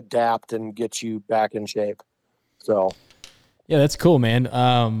and adapt and get you back in shape. So. Yeah, that's cool, man.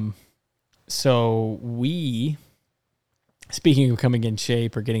 So speaking of coming in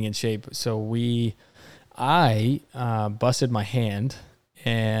shape or getting in shape, I busted my hand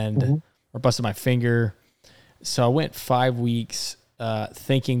or busted my finger. So I went 5 weeks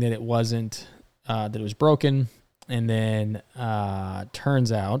thinking that it wasn't, that it was broken. And then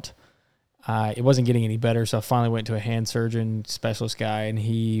turns out it wasn't getting any better. So I finally went to a hand surgeon specialist guy and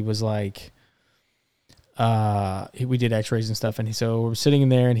he was like, we did x-rays and stuff. And so we're sitting in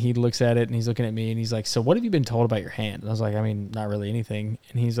there and he looks at it and he's looking at me and he's like, so what have you been told about your hand? And I was like, I mean, not really anything.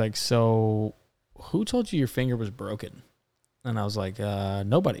 And he's like, so who told you your finger was broken? And I was like,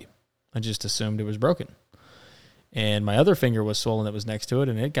 nobody. I just assumed it was broken. And my other finger was swollen that was next to it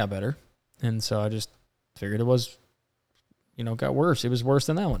and it got better. And so I just figured it was, got worse. It was worse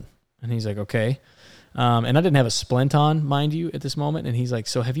than that one. And he's like, okay. And I didn't have a splint on, mind you, at this moment. And he's like,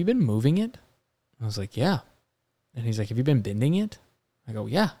 so have you been moving it? I was like, yeah. And he's like, have you been bending it? I go,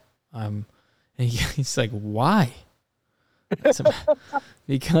 yeah. And he's like, why?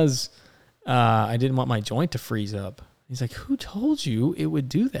 Because I didn't want my joint to freeze up. He's like, who told you it would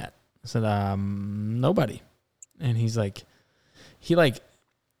do that? I said, nobody. And he's like, he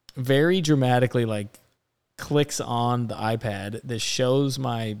very dramatically clicks on the iPad that shows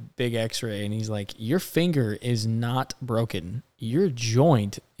my big x-ray. And he's like, your finger is not broken. Your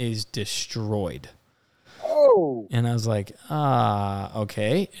joint is destroyed. Oh. And I was like,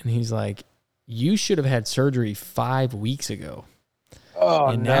 okay. And he's like, you should have had surgery 5 weeks ago. Oh,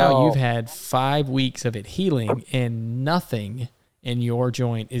 and now you've had 5 weeks of it healing and nothing in your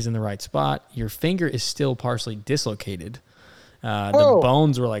joint is in the right spot. Your finger is still partially dislocated. The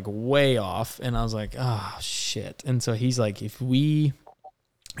bones were way off. And I was like, oh shit. And so he's like, he's like,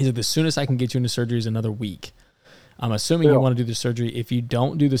 the soonest I can get you into surgery is another week. I'm assuming you want to do the surgery. If you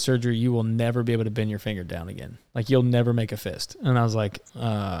don't do the surgery, you will never be able to bend your finger down again. You'll never make a fist. And I was like,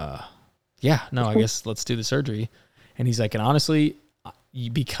 yeah, no, I guess let's do the surgery. And he's like, and honestly,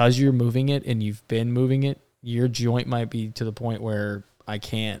 because you're moving it and you've been moving it, your joint might be to the point where I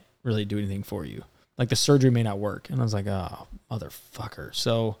can't really do anything for you. The surgery may not work. And I was like, oh, motherfucker.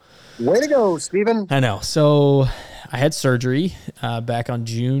 So way to go, Steven. I know. So I had surgery back on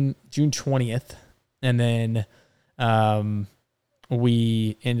June 20th. And then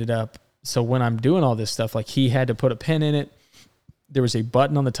we ended up, so when I'm doing all this stuff, he had to put a pin in it. There was a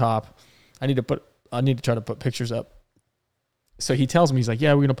button on the top. I need to try to put pictures up. So he tells me, he's like,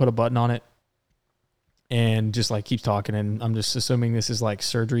 yeah, we're going to put a button on it. And just keeps talking. And I'm just assuming this is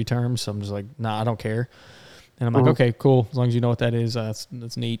surgery terms. So I'm just like, nah, I don't care. And I'm like, okay, cool. As long as you know what that is, that's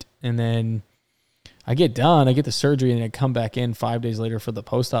neat. And then I get done, I get the surgery, and I come back in 5 days later for the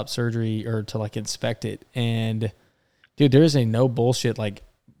post-op surgery or to like inspect it. And dude, there is a no bullshit, like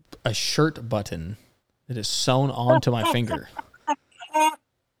a shirt button that is sewn onto my finger,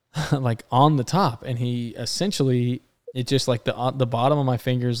 like on the top. And he essentially, it just like the bottom of my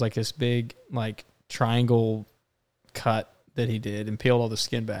finger is like this big like triangle cut that he did and peeled all the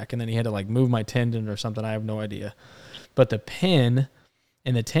skin back. And then he had to like move my tendon or something. I have no idea. But the pin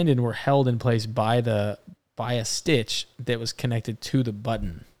and the tendon were held in place by a stitch that was connected to the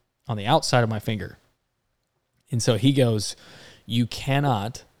button on the outside of my finger. And so he goes, you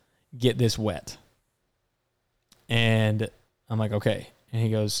cannot get this wet. And I'm like, okay. And he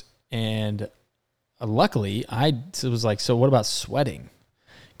goes, and luckily I was like, so what about sweating?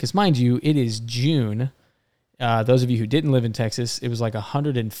 Because mind you, it is June. Those of you who didn't live in Texas, it was like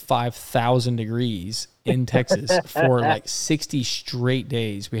 105,000 degrees in Texas for like 60 straight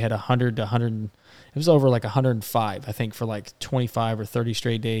days. We had 100 to 100. It was over like 105, I think, for like 25 or 30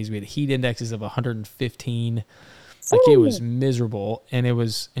 straight days. We had heat indexes of 115. Like it was miserable. And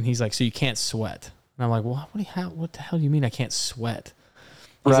he's like, so you can't sweat. And I'm like, well, what the hell do you mean I can't sweat?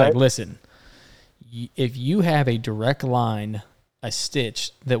 He's like, listen, if you have a direct line, a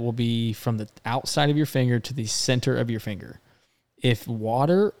stitch that will be from the outside of your finger to the center of your finger. If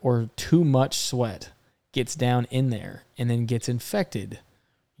water or too much sweat gets down in there and then gets infected,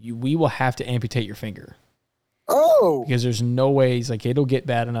 we will have to amputate your finger. Oh, because there's no ways, like it'll get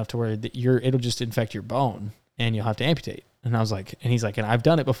bad enough to where it'll just infect your bone and you'll have to amputate. And I was like, and he's like, and I've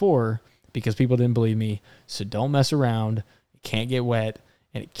done it before because people didn't believe me. So don't mess around. It can't get wet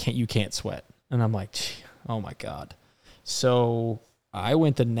and you can't sweat. And I'm like, oh my God. So I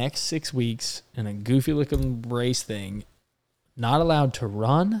went the next 6 weeks in a goofy looking race thing, not allowed to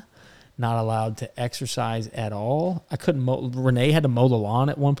run, not allowed to exercise at all. I couldn't Renee had to mow the lawn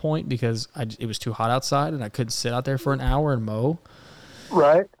at one point because it was too hot outside and I couldn't sit out there for an hour and mow.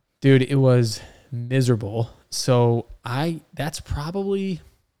 Right. Dude, it was miserable. So that's probably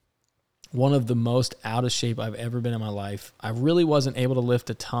one of the most out of shape I've ever been in my life. I really wasn't able to lift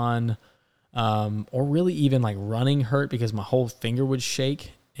a ton. Or really even like running hurt because my whole finger would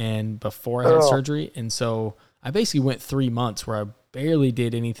shake and before I had surgery. And so I basically went 3 months where I barely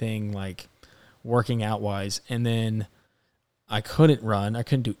did anything like working out wise. And then I couldn't run. I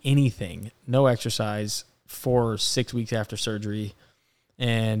couldn't do anything, no exercise for 6 weeks after surgery.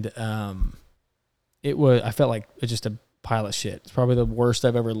 And, I felt like it's just a pile of shit. It's probably the worst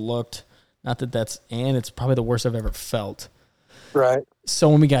I've ever looked. Not that it's probably the worst I've ever felt. Right. So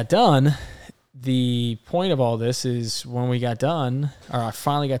when we got done, the point of all this is when we got done, or I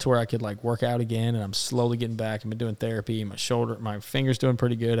finally got to where I could like work out again, and I'm slowly getting back. I've been doing therapy. My finger's doing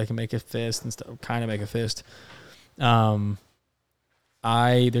pretty good. I can make a fist and stuff, kind of make a fist. There's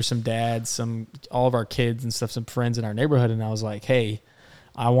some dads, all of our kids and stuff, some friends in our neighborhood, and I was like, hey,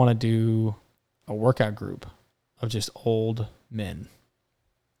 I want to do a workout group of just old men.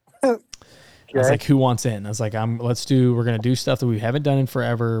 I was like, who wants in? I was like, we're going to do stuff that we haven't done in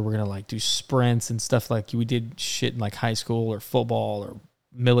forever. We're going to like do sprints and stuff like we did shit in like high school or football or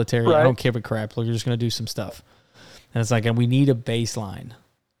military. Right. I don't give a crap. We're just going to do some stuff. And it's like, and we need a baseline.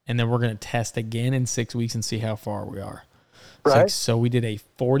 And then we're going to test again in 6 weeks and see how far we are. Right. So we did a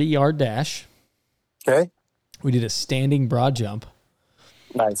 40-yard dash. Okay. We did a standing broad jump.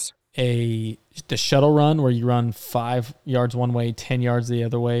 Nice. The shuttle run where you run 5 yards one way, 10 yards the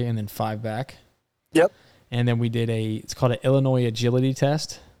other way, and then 5 back. Yep. And then we did it's called an Illinois agility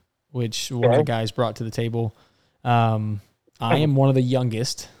test, which one of the guys brought to the table. I am one of the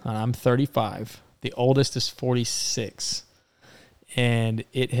youngest. I'm 35. The oldest is 46. And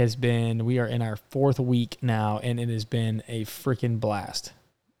we are in our 4th week now, and it has been a freaking blast.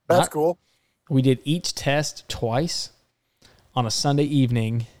 That's cool. We did each test twice on a Sunday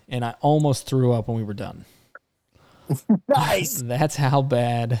evening, and I almost threw up when we were done. Nice. That's how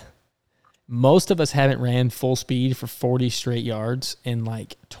bad. Most of us haven't ran full speed for 40 straight yards in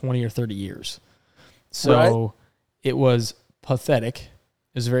like 20 or 30 years. So It was pathetic.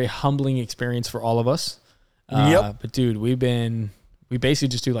 It was a very humbling experience for all of us. But dude, we basically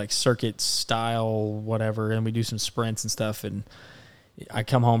just do like circuit style, whatever, and we do some sprints and stuff. And I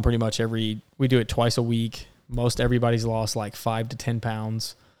come home pretty much we do it twice a week. Most everybody's lost like 5 to 10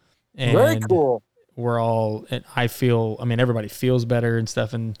 pounds. And very cool. Everybody feels better and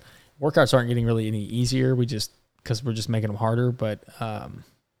stuff. And workouts aren't getting really any easier. Because we're just making them harder. But,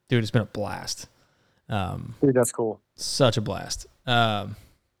 dude, it's been a blast. Dude, that's cool. Such a blast.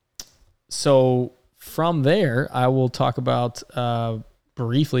 So from there, I will talk about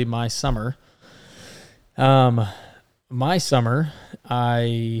briefly my summer. My summer,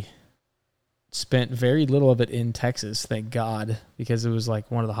 I spent very little of it in Texas, thank God, because it was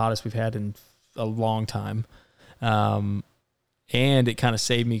like one of the hottest we've had in a long time. And it kind of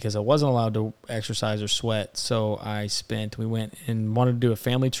saved me because I wasn't allowed to exercise or sweat. So we went and wanted to do a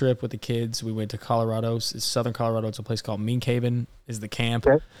family trip with the kids. We went to Colorado, it's southern Colorado. It's a place called Minkaven is the camp.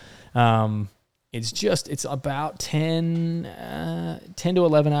 Okay. It's about 10 to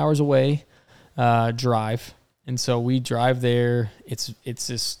 11 hours away, drive. And so we drive there. It's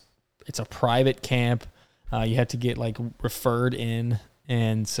a private camp. You have to get like referred in.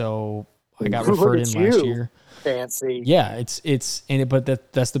 And so I got referred in last year. Fancy. Yeah, but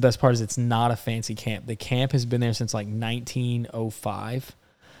that's the best part is it's not a fancy camp. The camp has been there since like 1905.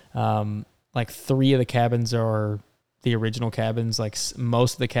 Like 3 of the cabins are the original cabins. Like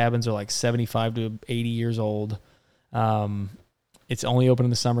most of the cabins are like 75 to 80 years old. It's only open in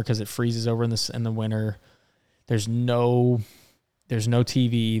the summer because it freezes over in the winter. There's no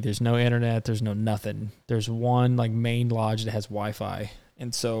TV. There's no internet. There's no nothing. There's one like main lodge that has Wi-Fi,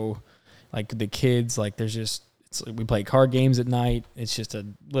 and so like the kids we play card games at night. It's just a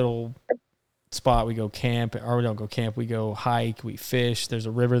little spot. We go camp, or we don't go camp. We go hike. We fish. There's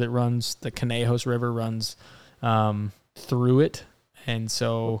a river that runs. The Conejos River runs through it, and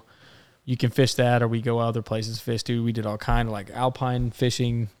so you can fish that, or we go other places to fish too. We did all kind of like alpine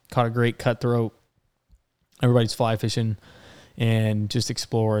fishing. Caught a great cutthroat. Everybody's fly fishing and just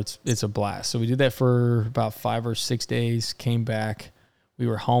explore. It's a blast. So we did that for about 5 or 6 days. Came back. We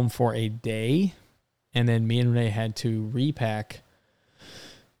were home for a day. And then me and Renee had to repack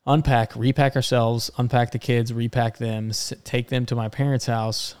ourselves, unpack the kids, repack them, take them to my parents'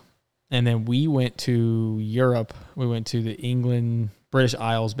 house. And then we went to Europe. We went to the British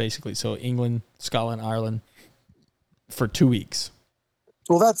Isles, basically. So England, Scotland, Ireland for 2 weeks.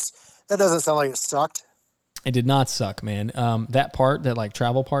 Well, that doesn't sound like it sucked. It did not suck, man. That like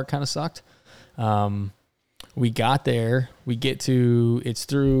travel part kind of sucked. We got there. It's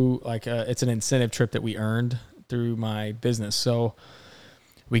through it's an incentive trip that we earned through my business. So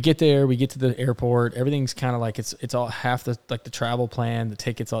we get there, we get to the airport. Everything's kind of like it's all half the travel plan, the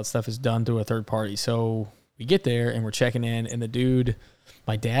tickets, all that stuff is done through a third party. So we get there and we're checking in, and the dude,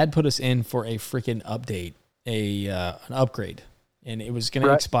 my dad put us in for a freaking update, an upgrade, and it was going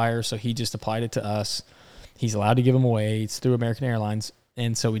to expire. So he just applied it to us. He's allowed to give them away. It's through American Airlines.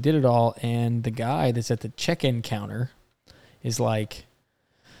 And so we did it all, and the guy that's at the check-in counter is like,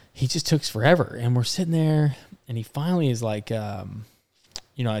 he just took forever. And we're sitting there, and he finally is like,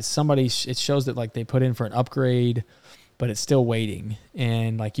 as somebody, it shows that like they put in for an upgrade, but it's still waiting,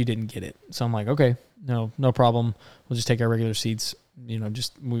 and like you didn't get it. So I'm like, okay, no problem. We'll just take our regular seats.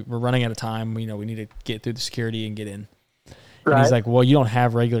 We're running out of time. We need to get through the security and get in. Right. And he's like, well, you don't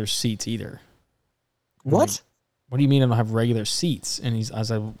have regular seats either. What? What do you mean I don't have regular seats? And I was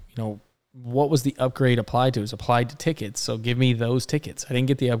like, what was the upgrade applied to? It was applied to tickets. So give me those tickets. I didn't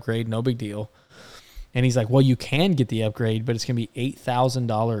get the upgrade. No big deal. And he's like, well, you can get the upgrade, but it's going to be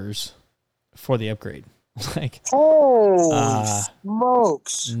 $8,000 for the upgrade. Like, holy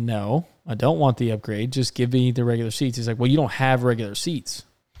smokes. No, I don't want the upgrade. Just give me the regular seats. He's like, well, you don't have regular seats.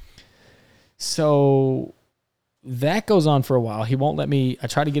 So that goes on for a while. He won't let me. I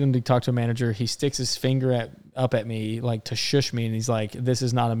try to get him to talk to a manager. He sticks his finger up at me, like to shush me, and he's like, "This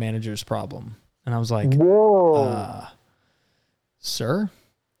is not a manager's problem." And I was like, "Whoa, sir,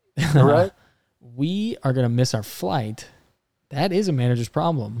 all right, we are gonna miss our flight. That is a manager's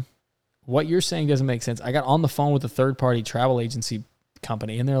problem. What you're saying doesn't make sense." I got on the phone with a third-party travel agency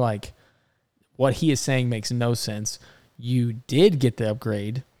company, and they're like, "What he is saying makes no sense. You did get the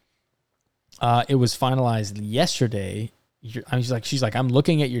upgrade. It was finalized yesterday." She's like, I'm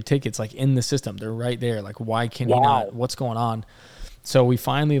looking at your tickets, like in the system. They're right there. Like, why can he not? What's going on? So we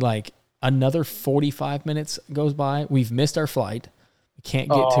finally, like, another 45 minutes goes by. We've missed our flight. We can't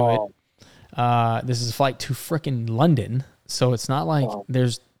get to it. This is a flight to frickin' London. So it's not like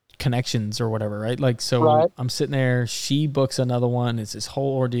there's connections or whatever, right? Like, so I'm sitting there. She books another one. It's this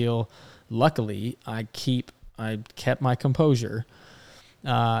whole ordeal. Luckily, I kept my composure.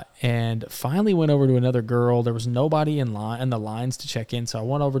 And finally went over to another girl. There was nobody in the lines to check in. So I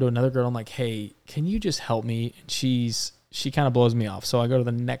went over to another girl. I'm like, hey, can you just help me? And she kind of blows me off. So I go to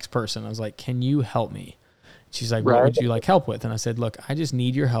the next person. I was like, can you help me? She's like, what would you like help with? And I said, look, I just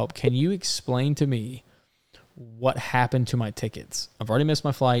need your help. Can you explain to me what happened to my tickets? I've already missed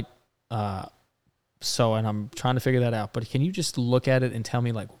my flight. And I'm trying to figure that out, but can you just look at it and tell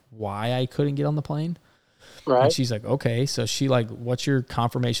me like why I couldn't get on the plane? Right. And she's like, okay. So she like, what's your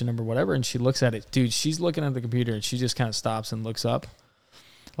confirmation number, whatever? And she looks at it. Dude, she's looking at the computer and she just kind of stops and looks up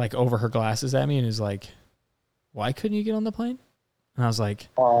like over her glasses at me and is like, why couldn't you get on the plane? And I was like,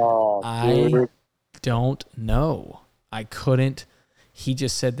 Oh, I dude. don't know. I couldn't. He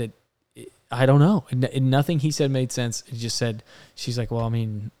just said that, I don't know. Nothing he said made sense. He just said, she's like, well, I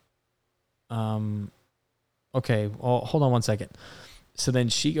mean, okay, well, hold on one second. So then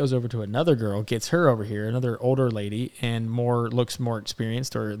she goes over to another girl, gets her over here, another older lady, and looks more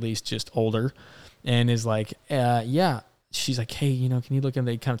experienced, or at least just older, and is like, yeah. She's like, hey, can you look? And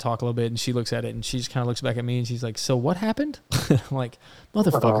they kind of talk a little bit, and she looks at it, and she just kind of looks back at me, and she's like, so what happened? I'm like,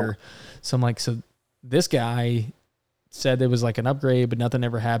 motherfucker. So I'm like, so this guy said there was like an upgrade, but nothing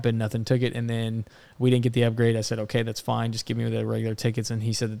ever happened. Nothing took it. And then we didn't get the upgrade. I said, okay, that's fine. Just give me the regular tickets. And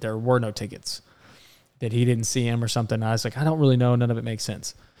he said that there were no tickets, that he didn't see him or something. And I was like, I don't really know. None of it makes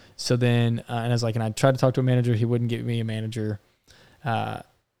sense. So then, and I was like, and I tried to talk to a manager. He wouldn't give me a manager.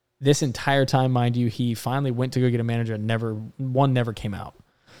 This entire time, mind you, he finally went to go get a manager and never came out.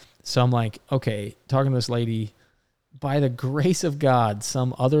 So I'm like, okay, talking to this lady, by the grace of God,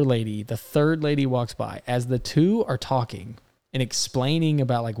 some other lady, the third lady walks by. As the two are talking and explaining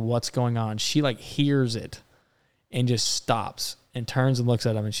about like what's going on, she like hears it and just stops and turns and looks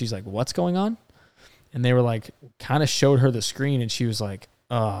at him, and she's like, what's going on? And they were like, kind of showed her the screen, and she was like,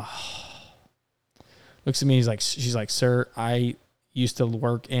 oh. Looks at me, she's like, sir, I used to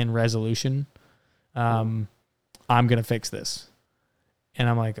work in resolution. I'm going to fix this. And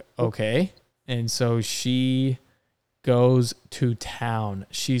I'm like, okay. And so she goes to town.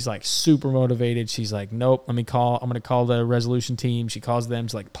 She's like super motivated. She's like, nope, I'm going to call the resolution team. She calls them.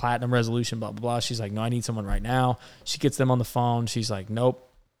 She's like, platinum resolution, blah, blah, blah. She's like, no, I need someone right now. She gets them on the phone. She's like, nope,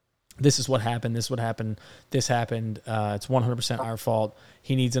 this is what happened. This is what happened. This happened. It's 100% our fault.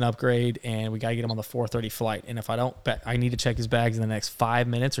 He needs an upgrade, and we got to get him on the 4:30 flight. And if I don't, I need to check his bags in the next 5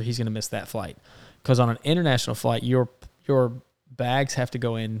 minutes, or he's going to miss that flight. Because on an international flight, your bags have to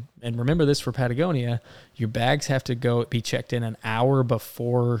go in, and remember this for Patagonia, your bags have to be checked in an hour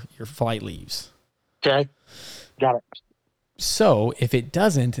before your flight leaves. Okay. Got it. So if it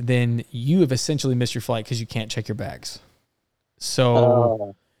doesn't, then you have essentially missed your flight because you can't check your bags.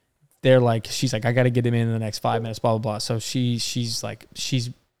 So they're like, she's like, I got to get him in the next 5 minutes, blah, blah, blah. So she's like,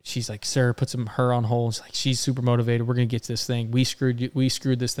 sir, puts her on hold. She's super motivated. We're going to get to this thing. We screwed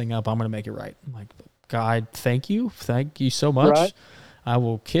this thing up. I'm going to make it right. I'm like, God, thank you so much. Right. I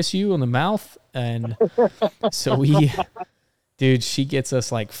will kiss you on the mouth. And so dude, she gets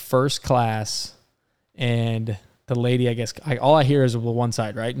us like first class, and the lady, I guess, all I hear is one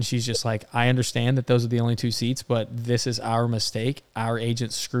side, right? And she's just like, I understand that those are the only two seats, but this is our mistake. Our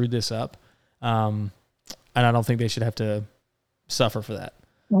agent screwed this up. And I don't think they should have to suffer for that.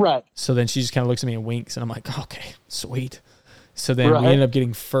 Right. So then she just kind of looks at me and winks, and I'm like, okay, sweet. So then we ended up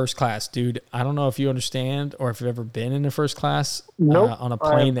getting first class. Dude, I don't know if you understand or if you've ever been in a first class on a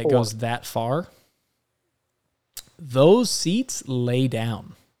plane that goes that far. Those seats lay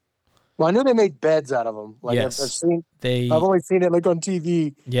down. Well, I know they made beds out of them. Like yes. I've only seen it like on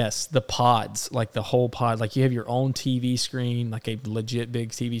TV. Yes, the pods, like the whole pod. Like you have your own TV screen, like a legit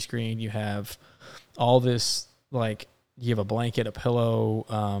big TV screen. You have all this, like you have a blanket, a pillow.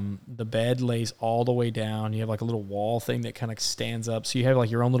 The bed lays all the way down. You have like a little wall thing that kind of stands up. So you have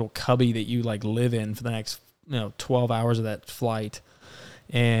like your own little cubby that you like live in for the next 12 hours of that flight.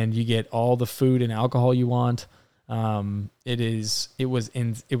 And you get all the food and alcohol you want. It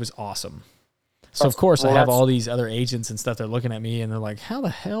was awesome. So of course I have all these other agents and stuff. They're looking at me and they're like, how the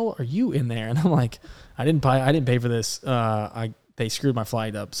hell are you in there? And I'm like, I didn't pay for this. They screwed my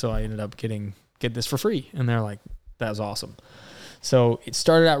flight up. So I ended up get this for free. And they're like, that was awesome. So it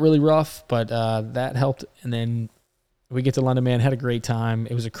started out really rough, but, that helped. And then we get to London, man, had a great time.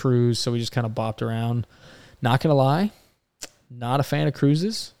 It was a cruise. So we just kind of bopped around. Not going to lie. Not a fan of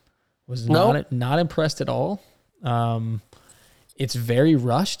cruises. Was not impressed at all. It's very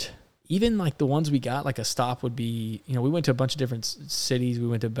rushed. Even like the ones we got, like a stop would be, we went to a bunch of different cities. We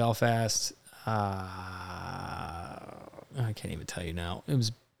went to Belfast. I can't even tell you now. It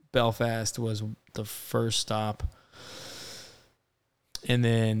was Belfast was the first stop. And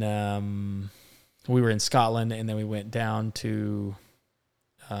then we were in Scotland, and then we went down to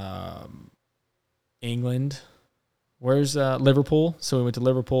England. Where's Liverpool? So we went to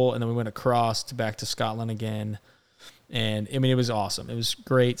Liverpool, and then we went across back to Scotland again. And I mean, it was awesome. It was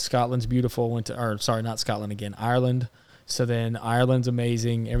great. Scotland's beautiful. Not Scotland again, Ireland. So then Ireland's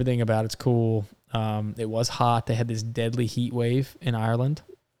amazing. Everything about it's cool. It was hot. They had this deadly heat wave in Ireland.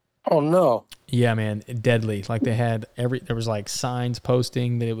 Oh no. Yeah, man, deadly. Like there was like signs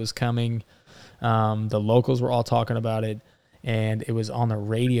posting that it was coming. The locals were all talking about it, and it was on the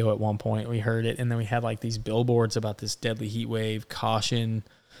radio at one point. We heard it, and then we had like these billboards about this deadly heat wave, caution.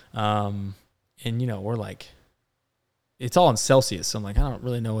 And we're like, it's all in Celsius. So I'm like, I don't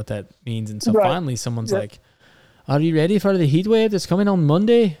really know what that means. And so Right. finally someone's like, are you ready for the heat wave that's coming on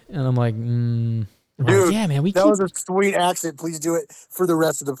Monday? And I'm like, Dude, yeah, man, we that keep. was a sweet accent. Please do it for the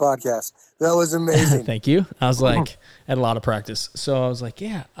rest of the podcast. That was amazing. Thank you. I was like, I had a lot of practice. So I was like,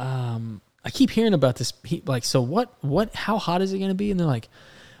 yeah, I keep hearing about this heat. Like, so how hot is it going to be? And they're like,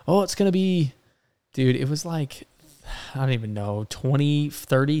 oh, it's going to be, dude, it was like, I don't even know, 20,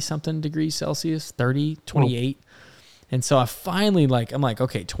 30 something degrees Celsius, 30, 28. And so I finally I'm like,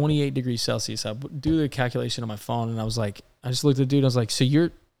 okay, 28 degrees Celsius. I do the calculation on my phone and I was like, I just looked at the dude. I was like, so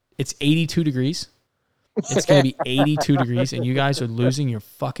it's 82 degrees. It's going to be 82 degrees and you guys are losing your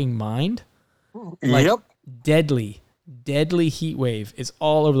fucking mind. Like, yep. deadly heat wave is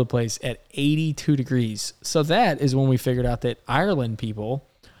all over the place at 82 degrees. So that is when we figured out that Ireland people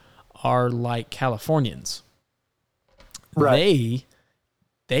are like Californians. Right.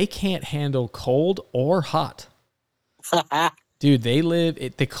 They can't handle cold or hot. Dude, they live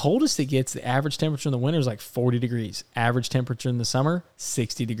the coldest it gets, the average temperature in the winter is like 40 degrees. Average temperature in the summer,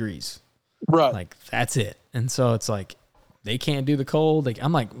 60 degrees. Right. Like, that's it. And so it's like, they can't do the cold.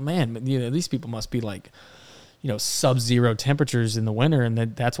 I'm like, man, these people must be like, sub-zero temperatures in the winter, and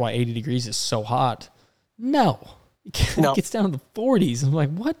that's why 80 degrees is so hot. No. It gets down to the 40s. I'm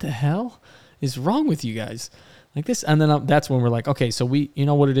like, what the hell is wrong with you guys? Like this, and then that's when we're like, okay, so you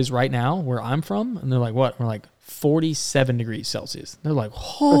know what it is right now where I'm from? And they're like, what? We're like 47 degrees Celsius. They're like,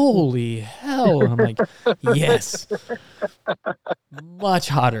 holy hell. And I'm like, yes. Much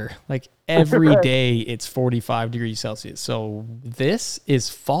hotter. Like every day it's 45 degrees Celsius. So this is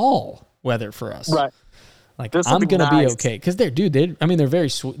fall weather for us. Right. Like, This'll I'm be going to be nice. okay. Because they're very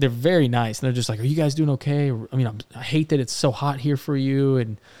sweet. They're very nice. And they're just like, are you guys doing okay? I mean, I hate that it's so hot here for you.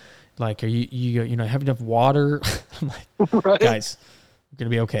 And like, are you have enough water? I'm like, Right. guys, we're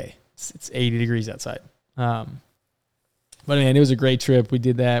going to be okay. It's 80 degrees outside. But man, it was a great trip. We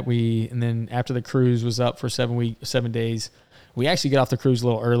did that. And then after the cruise was up for 7 days, we actually got off the cruise a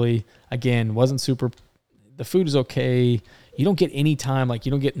little early. Again, the food is okay. You don't get any time, like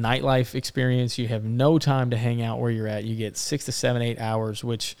you don't get nightlife experience. You have no time to hang out where you're at. You get 6 to 7, 8 hours,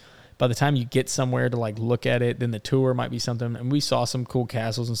 which by the time you get somewhere to like look at it, then the tour might be something. And we saw some cool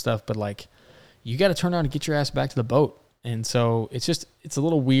castles and stuff, but like you got to turn around and get your ass back to the boat. And so it's a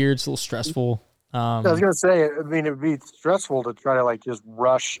little weird. It's a little stressful. I was going to say, I mean, it would be stressful to try to like just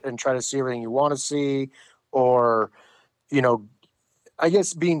rush and try to see everything you want to see, or, I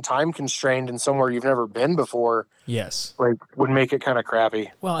guess being time constrained in somewhere you've never been before, Yes. like would make it kind of crappy.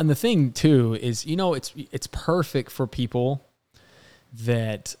 Well, and the thing too is, it's perfect for people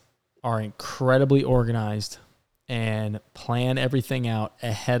that are incredibly organized and plan everything out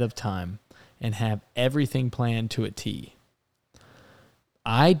ahead of time and have everything planned to a T.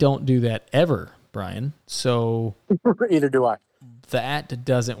 I don't do that ever, Brian. So Either do I. that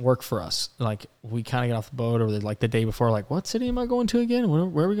doesn't work for us. Like, we kind of get off the boat, or like the day before, like, what city am I going to again?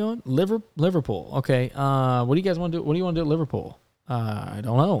 Where are we going? Liverpool. Okay. What do you guys want to do? What do you want to do at Liverpool? I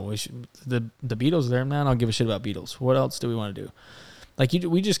don't know. The Beatles are there, man. I don't give a shit about Beatles. What else do we want to do? Like,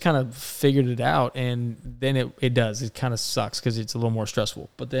 we just kind of figured it out, and then it does. It kind of sucks because it's a little more stressful.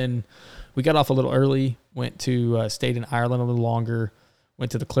 But then we got off a little early, went to stayed in Ireland a little longer,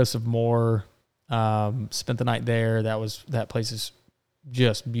 went to the Cliffs of Moher, spent the night there. That place is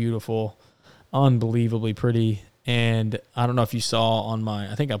just beautiful, unbelievably pretty. And I don't know if you saw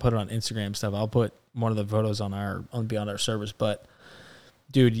I think I put it on Instagram stuff. I'll put one of the photos on Beyond Our Service. But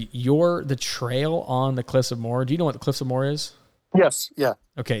dude, the trail on the Cliffs of Moher. Do you know what the Cliffs of Moher is? Yes. Yeah.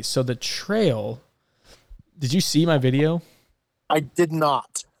 Okay. So the trail, did you see my video? I did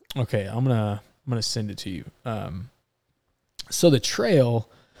not. Okay. I'm going to send it to you. So the trail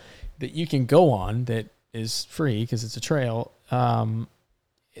that you can go on that is free because it's a trail.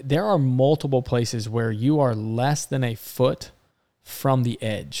 There are multiple places where you are less than a foot from the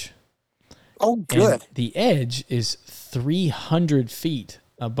edge. Oh, good. And the edge is 300 feet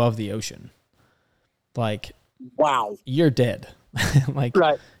above the ocean. Like, Wow. you're dead. Like,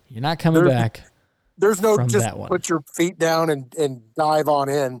 Right. you're not coming back. There's no from just that one. put your feet down and dive on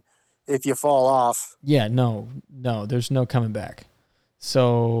in if you fall off. Yeah, no, there's no coming back.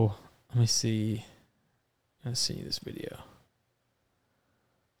 So let me see. Let's see this video.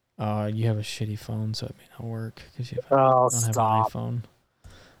 You have a shitty phone, so it may not work because you don't have an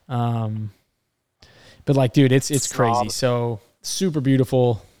iPhone. But like, dude, it's crazy. So super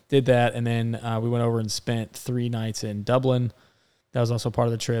beautiful. Did that, and then we went over and spent 3 nights in Dublin. That was also part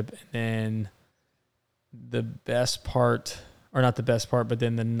of the trip. And then the best part, or not the best part, but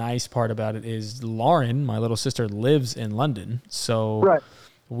then the nice part about it is Lauren, my little sister, lives in London. So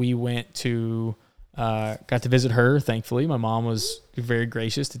we went to Got to visit her, thankfully. My mom was very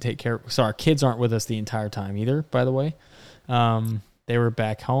gracious to take care of. So our kids aren't with us the entire time either, by the way. They were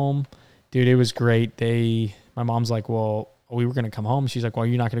back home. Dude, it was great. My mom's like, well, we were going to come home. She's like, well,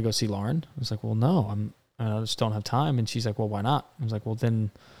 you're not going to go see Lauren? I was like, well, no, I just don't have time. And she's like, well, why not? I was like, well,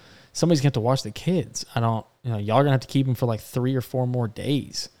 then somebody's going to have to watch the kids. Y'all are going to have to keep them for like 3 or 4 more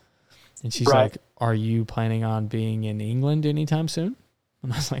days. And she's like, are you planning on being in England anytime soon?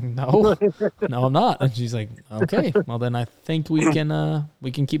 And I was like, no, I'm not. And she's like, okay, well then I think we can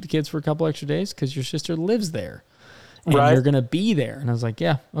keep the kids for a couple extra days because your sister lives there and you're going to be there. And I was like,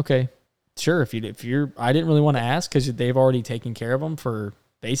 yeah, okay, sure. If you're, I didn't really want to ask because they've already taken care of them for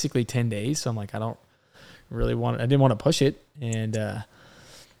basically 10 days. So I'm like, I didn't want to push it. And,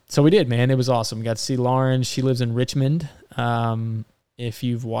 so we did, man. It was awesome. We got to see Lauren. She lives in Richmond. If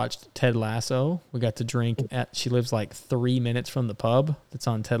you've watched Ted Lasso, we got to drink she lives like 3 minutes from the pub that's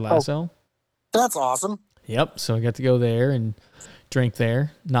on Ted Lasso. Oh, that's awesome. Yep. So I got to go there and drink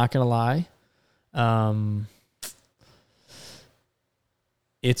there. Not going to lie.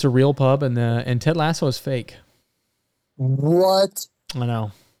 It's a real pub and Ted Lasso is fake. What? I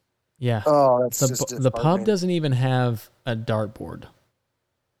know. Yeah. Oh, that's the pub doesn't even have a dartboard.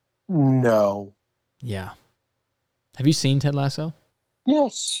 No. Yeah. Have you seen Ted Lasso?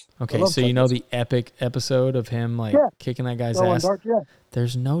 Yes. Okay, so you know the epic episode of him kicking that guy's ass?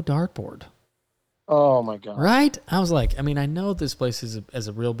 There's no dartboard. Oh my God. Right? I was like, I mean, I know this place is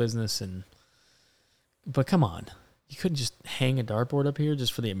a real business but come on. You couldn't just hang a dartboard up here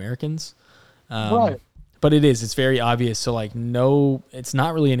just for the Americans. Right. But it's very obvious. So it's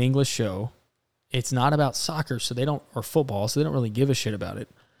not really an English show. It's not about soccer, or football, so they don't really give a shit about it.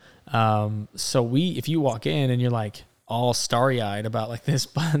 So if you walk in and you're like all starry-eyed about like this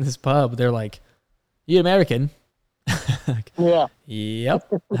pub, they're like, you American? Like, yeah.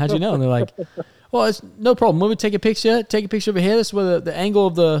 Yep. How'd you know? And they're like, well, it's no problem. When we take a picture over here. This is where the angle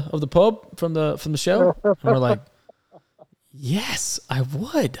of the pub from the show. And we're like, yes, I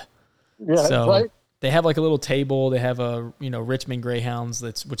would. Yeah. So right? They have like a little table. They have Richmond Greyhounds,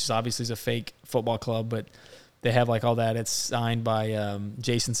 which is obviously a fake football club, but they have like all that. It's signed by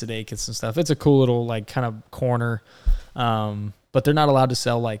Jason Sudeikis and stuff. It's a cool little like kind of corner. But they're not allowed to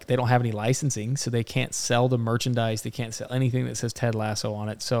sell, they don't have any licensing, so they can't sell the merchandise. They can't sell anything that says Ted Lasso on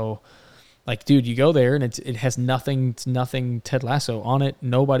it. So, dude, you go there and it has nothing Ted Lasso on it.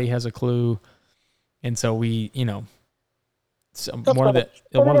 Nobody has a clue. And so we, it's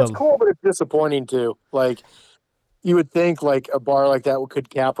cool, but it's disappointing too. Like, you would think like a bar like that could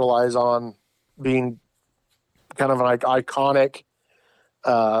capitalize on being kind of an iconic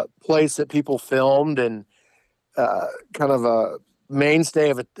place that people filmed and kind of a mainstay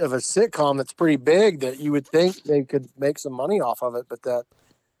of a sitcom that's pretty big, that you would think they could make some money off of it, but that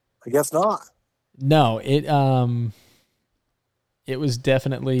I guess not. No, it was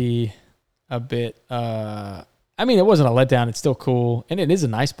definitely a bit I mean, it wasn't a letdown. It's still cool, and it is a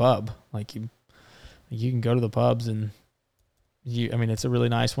nice pub. Like you can go to the pubs and it's a really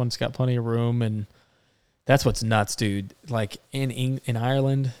nice one. It's got plenty of room, and that's what's nuts, dude. Like in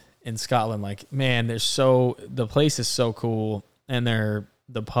Ireland, in Scotland, man, the place is so cool, and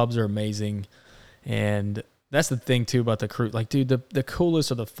the pubs are amazing, and that's the thing too about the crew. Like, dude, the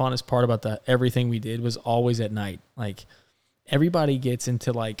coolest or the funnest part about everything we did was always at night. Like, everybody gets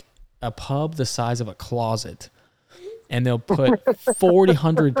into like a pub the size of a closet, and they'll put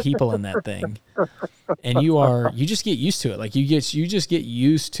 400 people in that thing, and you just get used to it. Like you just get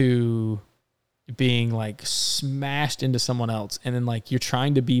used to being like smashed into someone else, and then like you're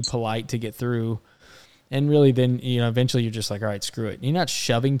trying to be polite to get through, and really then eventually you're just like, all right, screw it. You're not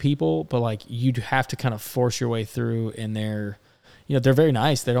shoving people, but like you'd have to kind of force your way through, and they're very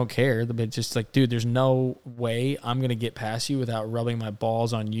nice, they don't care, but just like, dude, there's no way I'm gonna get past you without rubbing my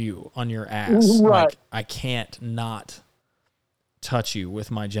balls on your ass. Right. Like, I can't not touch you with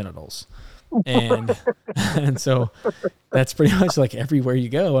my genitals. And and so that's pretty much like everywhere you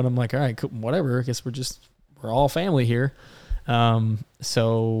go. And I'm like, all right, cool, whatever. I guess we're all family here.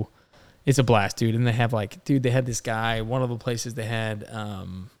 So it's a blast, dude. And they have they had this guy, one of the places they had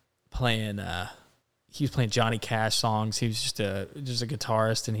playing he was playing Johnny Cash songs. He was just a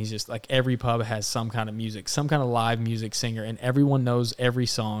guitarist, and he's just like, every pub has some kind of music, some kind of live music singer, and everyone knows every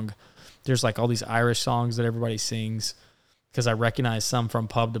song. There's like all these Irish songs that everybody sings, because I recognize some from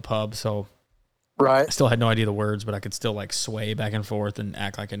pub to pub. So right. I still had no idea the words, but I could still like sway back and forth and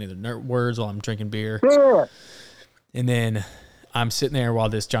act like I knew the words while I'm drinking beer. Yeah. And then I'm sitting there while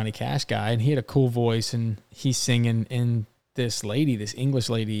this Johnny Cash guy, and he had a cool voice, and he's singing, and this English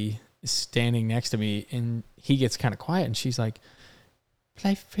lady is standing next to me, and he gets kind of quiet, and she's like,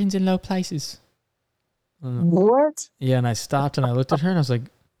 "Play Friends in Low Places." What? Yeah, and I stopped and I looked at her and I was like,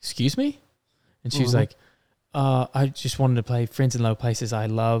 "Excuse me?" And she was like, "I just wanted to play Friends in Low Places. I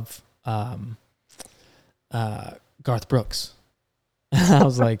love Garth Brooks." And I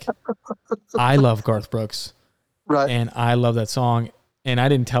was like, "I love Garth Brooks, Right. and I love that song." And I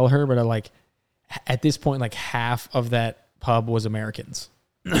didn't tell her, but I like at this point, like half of that pub was Americans,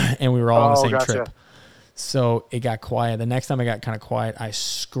 and we were all on the same gotcha. trip. So it got quiet. The next time it got kind of quiet, I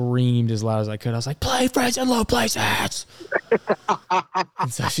screamed as loud as I could. I was like, "Play Friends in Low Places."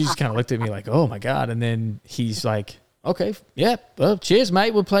 And so she just kind of looked at me like, "Oh my God." And then he's like, "Okay, yeah, well, cheers,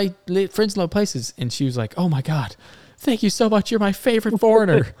 mate. We'll play Friends in Low Places." And she was like, "Oh my God, thank you so much. You're my favorite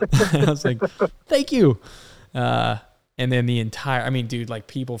foreigner." And I was like, "Thank you." And then the entire, I mean, dude, like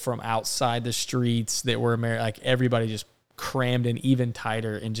people from outside the streets that were American, like everybody just crammed in even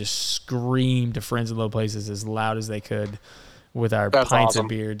tighter and just screamed to Friends in Low Places as loud as they could with our That's pints awesome. of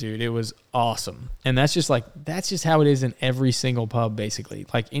beer, dude. It was awesome. And that's just how it is in every single pub, basically.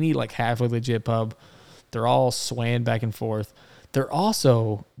 Like any like halfway legit pub, they're all swaying back and forth. They're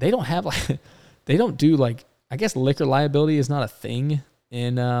also, they don't have like, they don't do like, I guess liquor liability is not a thing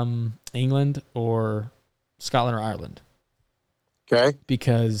in England or Scotland or Ireland, Okay.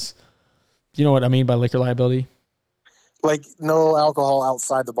 because you know what I mean by liquor liability? Like no alcohol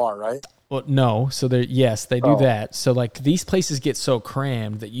outside the bar, right? Well, no. So yes, they do Oh. that. So like these places get so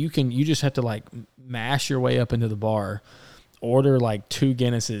crammed that you just have to like mash your way up into the bar, order like 2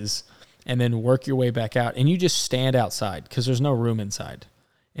 Guinnesses, and then work your way back out. And you just stand outside because there's no room inside.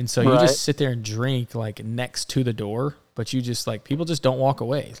 And so you Right. just sit there and drink like next to the door, but you just like, people just don't walk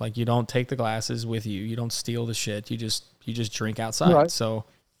away. Like you don't take the glasses with you. You don't steal the shit. You just drink outside. Right. So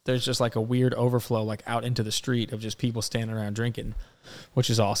there's just like a weird overflow, like out into the street of just people standing around drinking, which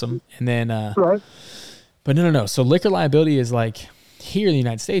is awesome. And then, Right. but no. So liquor liability is like, here in the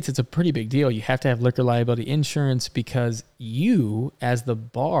United States, it's a pretty big deal. You have to have liquor liability insurance because you, as the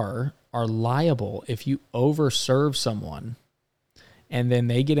bar, are liable if you overserve someone and then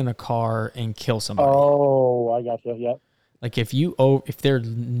they get in a car and kill somebody. Oh, I got you. Yeah. Like if they're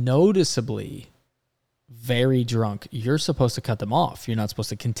noticeably very drunk, you're supposed to cut them off. You're not supposed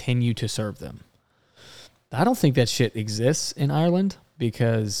to continue to serve them. I don't think that shit exists in Ireland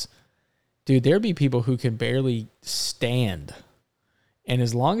because, dude, there'd be people who can barely stand. And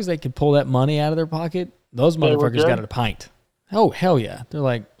as long as they could pull that money out of their pocket, those They were motherfuckers good? got a pint. Oh, hell yeah. They're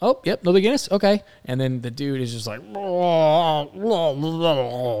like, "Oh, yep, another Guinness? Okay." And then the dude is just like, and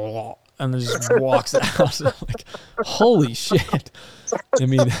then just walks out. Like, holy shit. I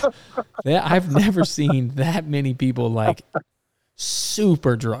mean, I've never seen that many people like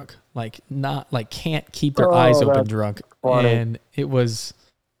super drunk, like not like can't keep their eyes open that's drunk. funny. And it was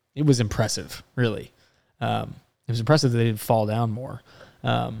impressive, really. It was impressive that they didn't fall down more.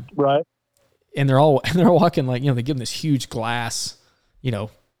 Right. And they're walking like, they give them this huge glass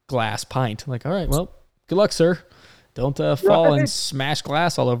pint. Like, all right, well, good luck, sir. Don't fall and smash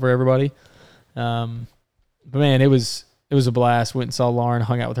glass all over everybody. But man, it was a blast. Went and saw Lauren,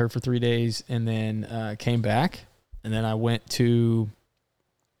 hung out with her for 3 days, and then came back. And then I went to,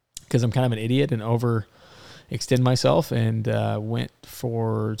 because I'm kind of an idiot and overextend myself, and went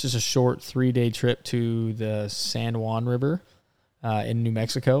for just a short 3-day trip to the San Juan River in New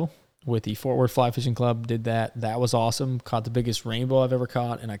Mexico with the Fort Worth Fly Fishing Club. Did that. That was awesome. Caught the biggest rainbow I've ever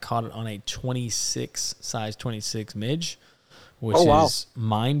caught, and I caught it on a size 26 midge, which wow. is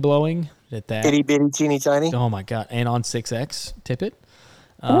mind-blowing. Itty bitty teeny tiny. Oh my God. And on 6X tippet.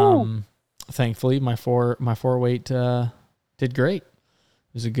 Thankfully my four weight did great.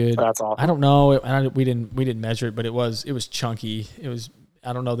 It was a good, That's awesome. I don't know. We didn't measure it, but it was chunky.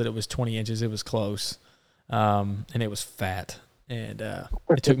 I don't know that it was 20 inches. It was close. And it was fat. And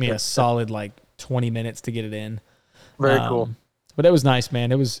it took me a solid like 20 minutes to get it in. Very cool. But it was nice,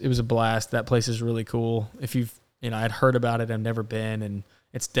 man. It was a blast. That place is really cool. If you've, I'd heard about it, I've never been, and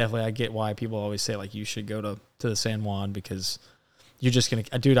it's definitely, I get why people always say like you should go to the San Juan, because you're just gonna,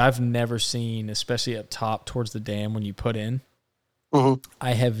 dude, I've never seen, especially up top towards the dam when you put in,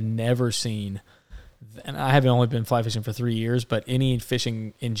 I have never seen, and I haven't only been fly fishing for 3 years, but any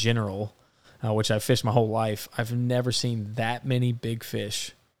fishing in general, which I've fished my whole life, I've never seen that many big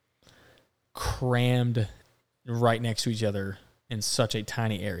fish crammed right next to each other in such a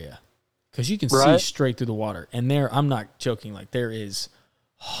tiny area, because you can see straight through the water. And I'm not joking, like there is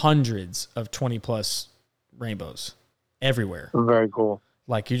hundreds of 20 plus rainbows everywhere. Very cool.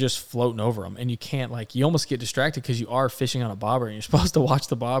 Like you're just floating over them, and you can't, like, you almost get distracted because you are fishing on a bobber and you're supposed to watch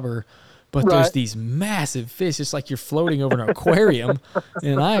the bobber, but there's these massive fish. It's like you're floating over an aquarium.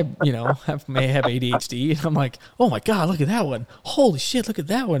 And I, may have ADHD, and I'm like, oh my God, look at that one. Holy shit, look at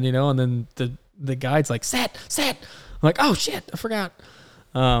that one, and then the guide's like, set. I'm like, oh shit, I forgot.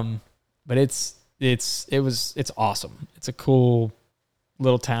 But it's awesome. It's a cool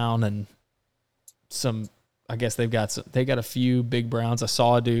little town, and I guess they got a few big browns. I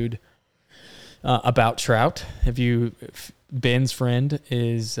saw a dude about trout. Ben's friend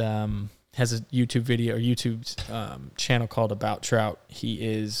has a YouTube video or YouTube's channel called About Trout. He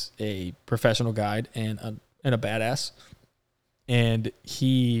is a professional guide and a badass, and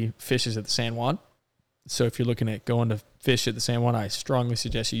he fishes at the San Juan. So if you're looking at going to fish at the San Juan, I strongly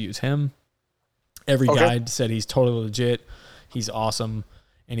suggest you use him. Every guide said he's totally legit. He's awesome,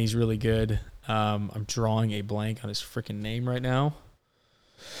 and he's really good. I'm drawing a blank on his freaking name right now.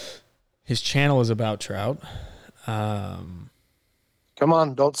 His channel is About Trout. Come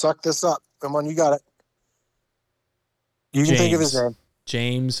on, don't suck this up. Come on, you got it. You can think of his name.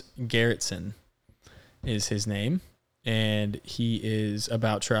 James Garrettson is his name, and he is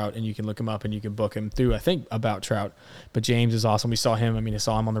About Trout, and you can look him up and you can book him through, I think, About Trout. But James is awesome. We saw him. I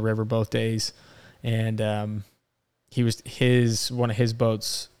saw him on the river both days, and one of his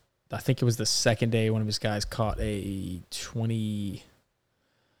boats, I think it was the second day, one of his guys caught a 20.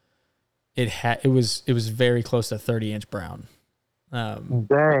 It was very close to 30-inch brown.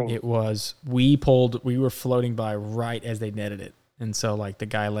 Dang. It was. We were floating by right as they netted it, and so like the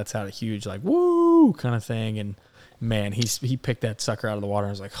guy lets out a huge like woo kind of thing, and man, he picked that sucker out of the water.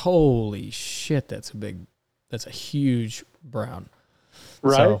 And I was like, holy shit, that's a huge brown.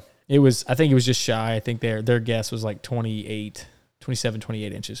 Right. So I think it was just shy. I think their guess was like 27,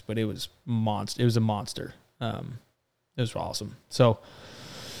 28 inches, but it was monster. It was a monster. It was awesome. So,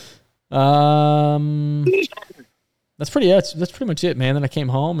 that's pretty much it, man. Then I came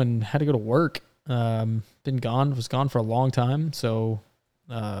home and had to go to work. Was gone for a long time. So,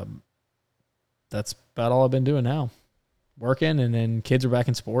 that's about all I've been doing now. Working, and then kids are back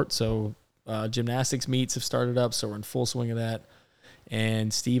in sports. So, gymnastics meets have started up. So we're in full swing of that.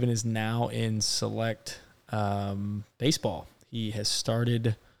 And Steven is now in select, baseball. He has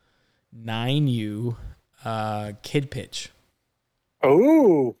started 9U, kid pitch.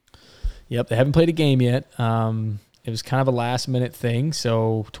 Oh, yep. They haven't played a game yet. It was kind of a last minute thing.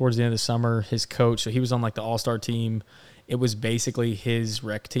 So towards the end of the summer, his coach, so he was on like the all-star team. It was basically his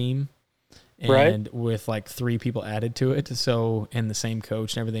rec team, and with like 3 people added to it. So, and the same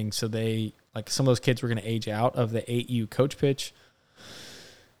coach and everything. So they, like, some of those kids were going to age out of the 8U coach pitch,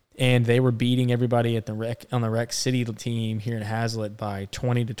 and they were beating everybody at on the rec city team here in Hazlet by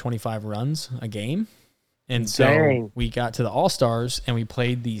 20 to 25 runs a game. And so we got to the All-Stars, and we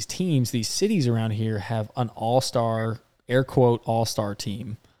played these teams. These cities around here have an all-star, air quote, all-star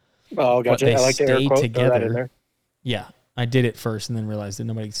team. Oh, gotcha. They I like the air quote. together. Throw that in there. Yeah, I did it first and then realized that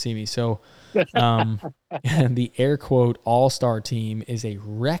nobody could see me. So and the air quote all-star team is a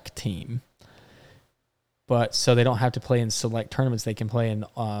rec team. But so they don't have to play in select tournaments. They can play in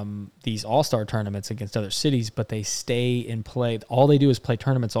these all-star tournaments against other cities, but they stay and play. All they do is play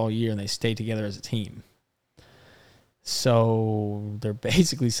tournaments all year, and they stay together as a team. So they're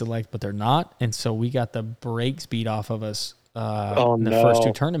basically select, but they're not. And so we got the brakes beat off of us in the first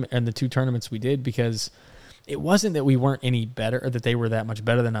 2 tournaments, and the 2 tournaments we did, because it wasn't that we weren't any better or that they were that much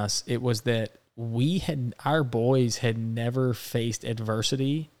better than us. It was that our boys had never faced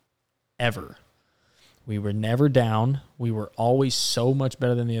adversity ever. We were never down. We were always so much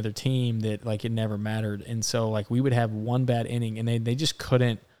better than the other team that like it never mattered. And so like we would have one bad inning, and they just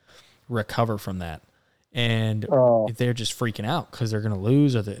couldn't recover from that. And they're just freaking out because they're going to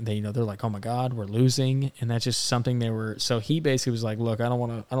lose, or they're like, oh my God, we're losing. And that's just something so he basically was like, look, I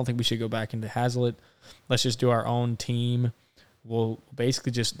don't think we should go back into Hazlet. Let's just do our own team. We'll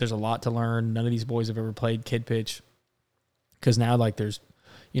basically there's a lot to learn. None of these boys have ever played kid pitch, because now like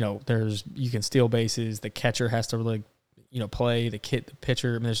you can steal bases. The catcher has to really, play the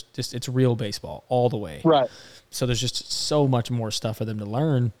pitcher. I mean, it's real baseball all the way. Right. So there's just so much more stuff for them to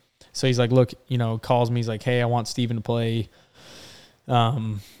learn. So he's like, look, calls me. He's like, hey, I want Steven to play.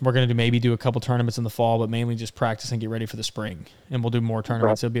 We're going to maybe do a couple tournaments in the fall, but mainly just practice and get ready for the spring. And we'll do more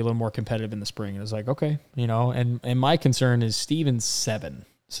tournaments. Right. It'll be a little more competitive in the spring. And I was like, okay, and my concern is Steven's 7.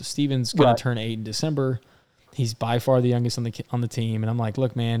 So Steven's going to turn 8 in December. He's by far the youngest on the team. And I'm like,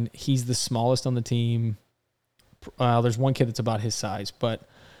 look, man, he's the smallest on the team. There's one kid that's about his size, but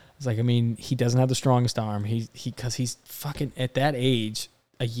it's like, he doesn't have the strongest arm. Because he's fucking at that age.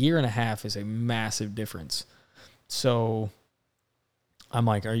 A year and a half is a massive difference. So I'm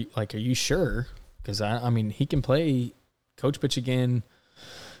like, are you sure? Because he can play coach pitch again.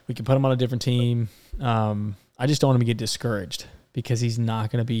 We can put him on a different team. I just don't want him to get discouraged, because he's not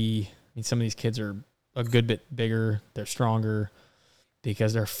going to be. Some of these kids are a good bit bigger. They're stronger.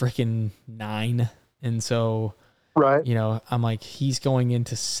 because they're freaking 9. And so, Right. you know, I'm like, he's going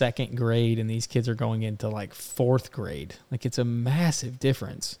into 2nd grade and these kids are going into like 4th grade. Like, it's a massive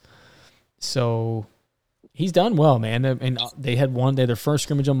difference. So he's done well, man. And they had their first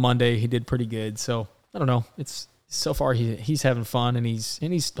scrimmage on Monday. He did pretty good. So I don't know. It's so far he's having fun and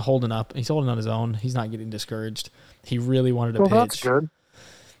he's holding up. He's holding on his own. He's not getting discouraged. He really wanted to pitch. That's good.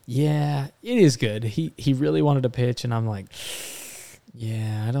 Yeah, it is good. He really wanted to pitch, and I'm like,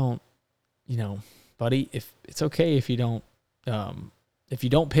 yeah, I don't, you know, buddy, if it's okay if you don't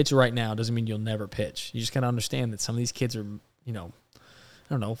pitch right now, doesn't mean you'll never pitch. You just gotta understand that some of these kids are, you know, I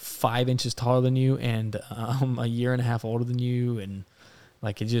don't know, 5 inches taller than you and a year and a half older than you, and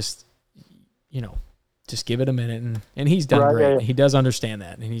like, it just, you know, just give it a minute, and he's done great. Yeah. He does understand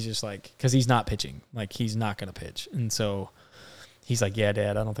that, and he's just like, because he's not pitching, like, he's not gonna pitch, and so he's like, yeah,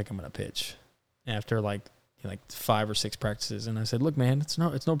 Dad, I don't think I'm gonna pitch after like 5 or 6 practices. And I said, look, man, it's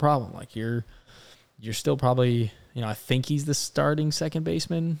no problem. Like, you're still probably, you know, I think he's the starting second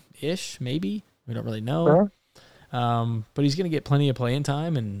baseman ish, maybe. We don't really know. But he's going to get plenty of playing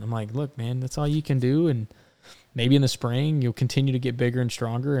time. And I'm like, look, man, that's all you can do. And maybe in the spring you'll continue to get bigger and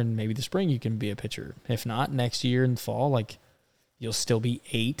stronger. And maybe the spring you can be a pitcher. If not, next year in the fall, like, you'll still be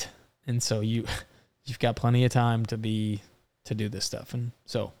 8. And so you've got plenty of time to do this stuff. And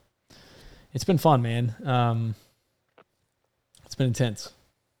so it's been fun, man. It's been intense.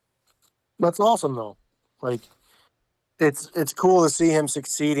 That's awesome though. Like, it's cool to see him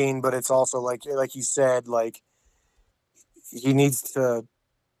succeeding, but it's also like you said, like, he needs to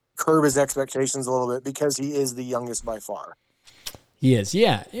curb his expectations a little bit because he is the youngest by far. He is.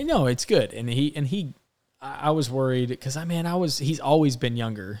 Yeah. No, it's good. And I was worried because he's always been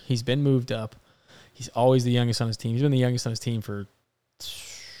younger. He's been moved up. He's always the youngest on his team. He's been the youngest on his team for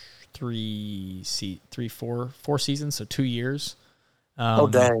 4 seasons, so 2 years. Oh,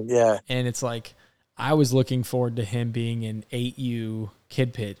 dang, yeah. And it's like, I was looking forward to him being an 8U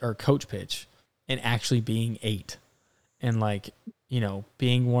kid pitch or coach pitch and actually being 8 and, like, you know,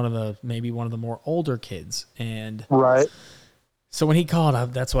 being maybe one of the more older kids. And right. So when he called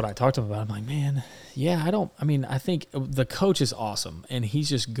up, that's what I talked to him about. I'm like, man, yeah, I think the coach is awesome and he's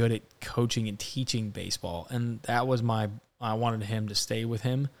just good at coaching and teaching baseball. And that was I wanted him to stay with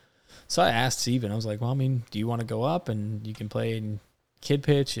him. So I asked Steven, I was like, well, I mean, do you want to go up and you can play in kid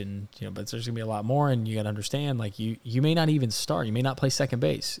pitch and, you know, but there's going to be a lot more and you got to understand, like, you may not even start. You may not play second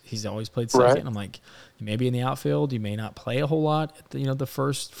base. He's always played second. Right. I'm like, you may be in the outfield. You may not play a whole lot, the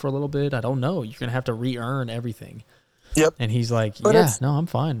first for a little bit. I don't know. You're going to have to re-earn everything. Yep. And he's like, yeah, no, I'm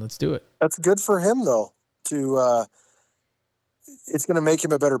fine. Let's do it. That's good for him though, it's going to make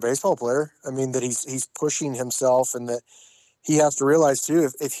him a better baseball player. I mean, that he's pushing himself and that he has to realize too,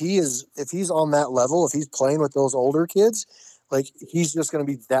 if he's on that level, if he's playing with those older kids, like, he's just going to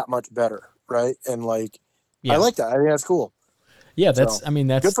be that much better. Right. And like, yeah. I like that. I think that's cool. Yeah. That's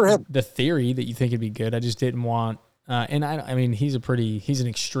good for him. The theory that you think it'd be good. I just didn't want, he's an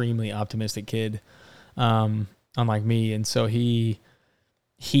extremely optimistic kid. Unlike me. And so he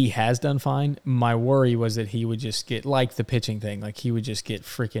has done fine. My worry was that he would just get, like the pitching thing, like he would just get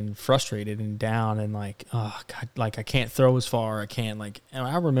freaking frustrated and down and like, oh God, like I can't throw as far. I can't, like, and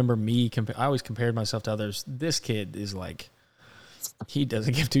I remember I always compared myself to others. This kid is like, he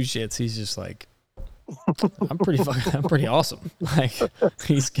doesn't give 2 shits. He's just like, I'm pretty awesome. Like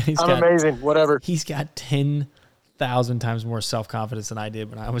he's got amazing, whatever. He's got 10,000 times more self-confidence than I did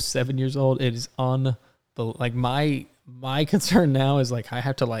when I was 7 years old. It is like my concern now is like I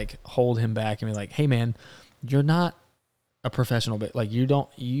have to like hold him back and be like, hey man, you're not a professional, but like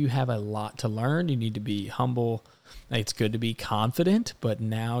you have a lot to learn. You need to be humble. Like, it's good to be confident, but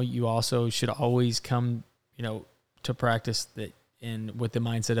now you also should always come, you know, to practice that with the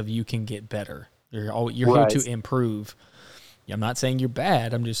mindset of you can get better. You're right. Here to improve. I'm not saying you're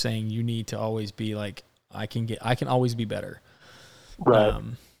bad. I'm just saying you need to always be like, I can always be better. Right.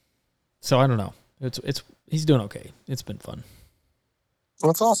 So I don't know. He's doing okay. It's been fun.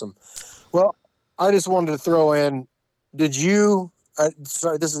 That's awesome. Well, I just wanted to throw in, did you,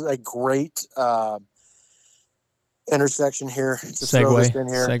 sorry, this is a great intersection here.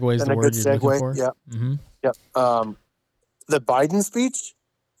 Segue is the word you're looking for. Yeah. Mm-hmm. Yep. The Biden speech,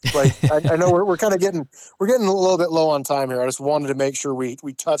 like, I know we're kind of getting a little bit low on time here. I just wanted to make sure we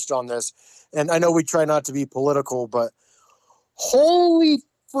touched on this. And I know we try not to be political, but holy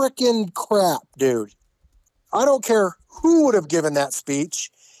freaking crap, dude. I don't care who would have given that speech.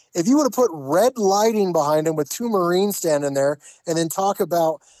 If you would have put red lighting behind him with 2 Marines standing there and then talk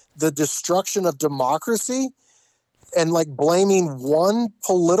about the destruction of democracy and like blaming one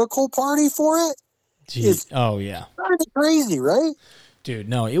political party for it. Oh yeah. Crazy, right? Dude,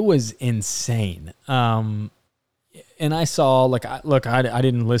 no, it was insane. And I saw, like, I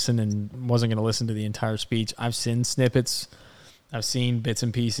didn't listen and wasn't going to listen to the entire speech. I've seen snippets. I've seen bits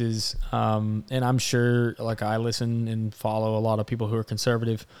and pieces. And I'm sure, like, I listen and follow a lot of people who are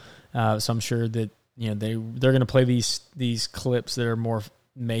conservative. So I'm sure that, you know, they're going to play these clips that are more,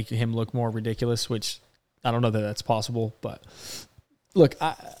 make him look more ridiculous, which I don't know that that's possible. But look,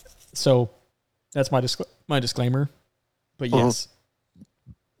 so that's my disclaimer. But yes,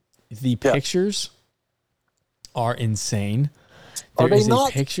 the pictures are insane. There is a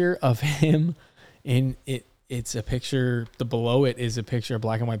picture of him in it. It's a picture. The below it is a picture, a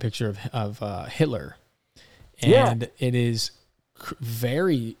black and white picture of Hitler, and it is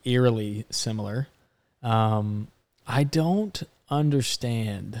very eerily similar. I don't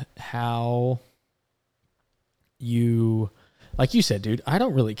understand how you, like you said, dude. I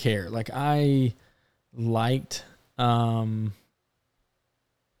don't really care. Like I liked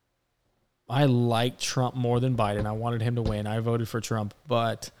Trump more than Biden. I wanted him to win. I voted for Trump,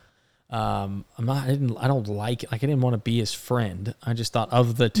 but I don't like it. Like I didn't want to be his friend. I just thought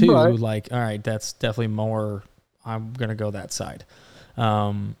of the two, like, all right, that's definitely more, I'm going to go that side.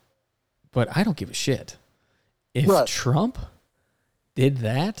 But I don't give a shit. If Trump did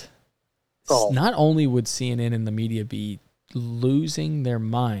that, not only would CNN and the media be losing their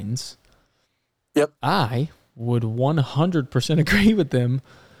minds, I would 100% agree with them.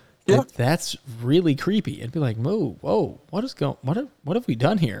 That's really creepy. It'd be like, whoa, what have we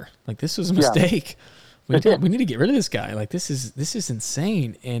done here? Like, this was a mistake. We need to get rid of this guy. Like, this is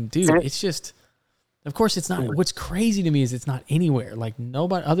insane. And dude, it's just, of course it's not. What's crazy to me is it's not anywhere. Like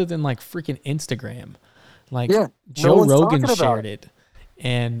nobody other than like freaking Instagram. Like Joe Rogan shared it.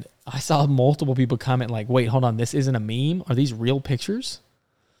 And I saw multiple people comment like, wait, hold on. This isn't a meme. Are these real pictures?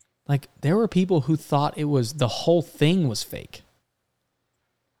 Like there were people who thought the whole thing was fake.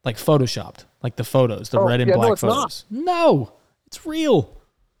 Like photoshopped, like the photos, the red and black photos. No, it's real.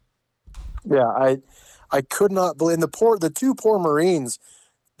 Yeah, I could not believe the two poor Marines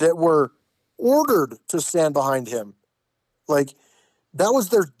that were ordered to stand behind him. Like that was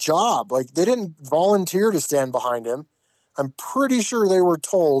their job. Like they didn't volunteer to stand behind him. I'm pretty sure they were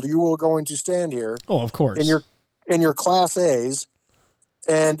told you were going to stand here. Oh, of course. In your class A's,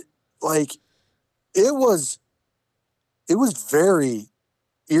 and like it was very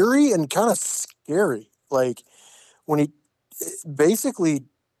eerie and kind of scary. Like when he basically,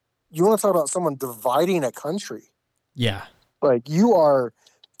 you want to talk about someone dividing a country. Yeah. Like you are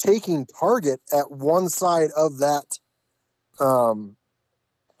taking target at one side of that, of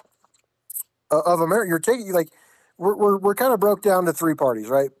America. You're taking like, we're kind of broke down to three parties,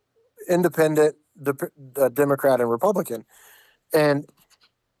 right? Independent, Democrat, and Republican. And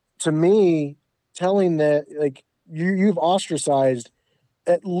to me, telling that like you've ostracized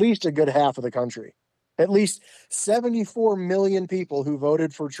at least a good half of the country, at least 74 million people who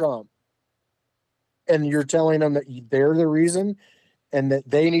voted for Trump. And you're telling them that they're the reason and that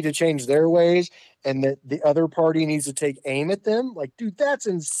they need to change their ways and that the other party needs to take aim at them. Like, dude, that's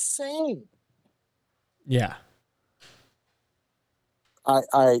insane. Yeah.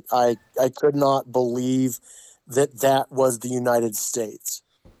 I could not believe that was the United States.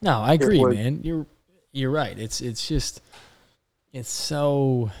 No, I agree, man. You're right. It's just, it's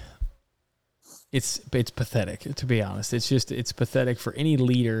pathetic, to be honest. It's pathetic for any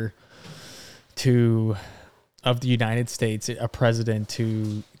leader of the United States, a president,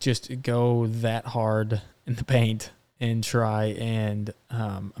 to just go that hard in the paint and try and,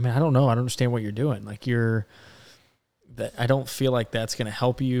 I mean, I don't know. I don't understand what you're doing. Like I don't feel like that's going to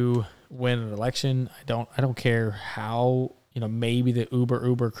help you win an election. I don't care how, maybe the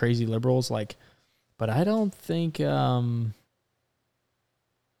uber crazy liberals but I don't think, I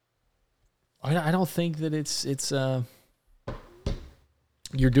don't think that it's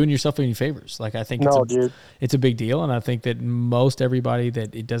you're doing yourself any favors. Like I think it's a big deal, and I think that most everybody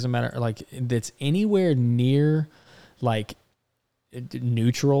that it doesn't matter like that's anywhere near like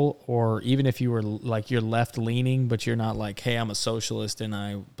neutral, or even if you were like you're left leaning, but you're not like, hey, I'm a socialist and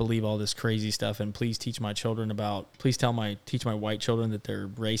I believe all this crazy stuff, and please teach my white children that they're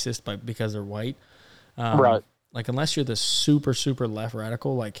racist because they're white. Right. Like unless you're the super left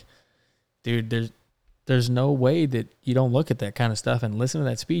radical, like. Dude, there's no way that you don't look at that kind of stuff and listen to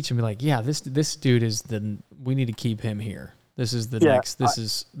that speech and be like, yeah, this dude is we need to keep him here. This is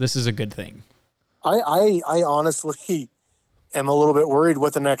this is a good thing. I honestly am a little bit worried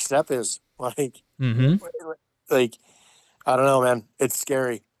what the next step is. Like, like, I don't know, man. It's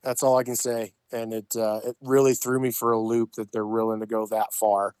scary. That's all I can say. And it really threw me for a loop that they're willing to go that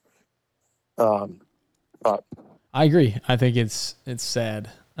far. But I agree. I think it's sad.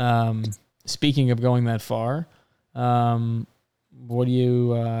 Speaking of going that far, what do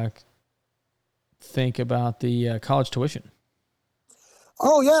you think about the college tuition?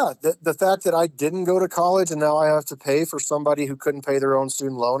 Oh yeah, the fact that I didn't go to college and now I have to pay for somebody who couldn't pay their own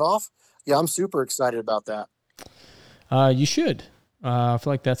student loan off. Yeah, I'm super excited about that. You should. I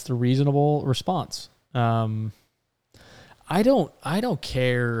feel like that's the reasonable response. I don't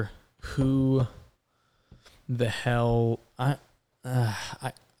care who the hell I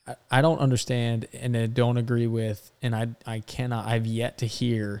don't understand and I don't agree with, and I've yet to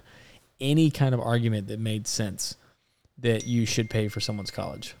hear any kind of argument that made sense that you should pay for someone's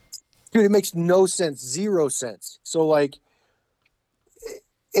college. Dude, it makes no sense, 0 cents. So like,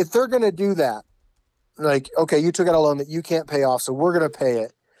 if they're going to do that, like, okay, you took out a loan that you can't pay off, so we're going to pay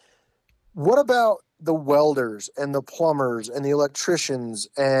it. What about the welders and the plumbers and the electricians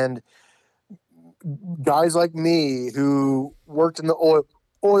and guys like me who worked in the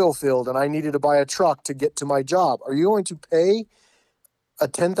oil field and I needed to buy a truck to get to my job? Are you going to pay a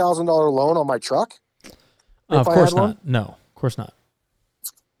 $10,000 loan on my truck? Of course not. No, of course not.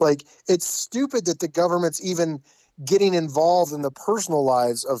 Like, it's stupid that the government's even getting involved in the personal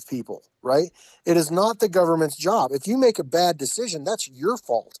lives of people, right? It is not the government's job. If you make a bad decision, that's your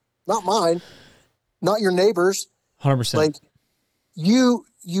fault, not mine, not your neighbors. 100%. Like, you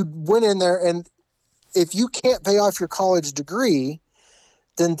went in there, and if you can't pay off your college degree,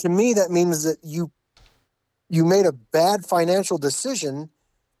 then to me that means that you made a bad financial decision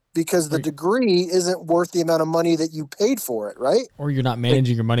because the degree isn't worth the amount of money that you paid for it, right? Or you're not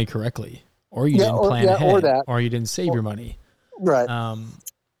managing your money correctly, or you didn't plan ahead, or you didn't save your money. Right.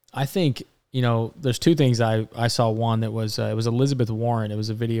 I think, there's two things I saw. One that was, it was Elizabeth Warren. It was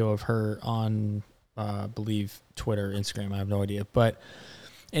a video of her on, I believe, Twitter, Instagram. I have no idea.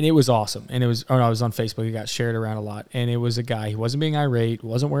 And it was awesome. And it was on Facebook. It got shared around a lot. And it was a guy, he wasn't being irate,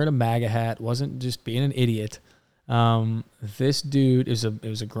 wasn't wearing a MAGA hat, wasn't just being an idiot. This dude it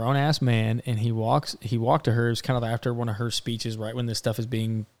was a grown ass man, and he walked to her. It was kind of after one of her speeches, right when this stuff is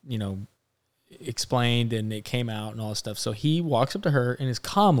being, explained and it came out and all this stuff. So he walks up to her and is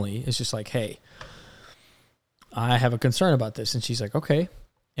just like, "Hey, I have a concern about this." And she's like, "Okay."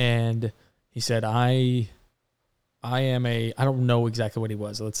 And he said, I don't know exactly what he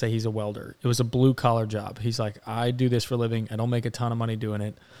was. Let's say he's a welder. It was a blue collar job. He's like, "I do this for a living. I don't make a ton of money doing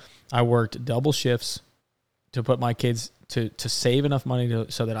it. I worked double shifts to put my kids to save enough money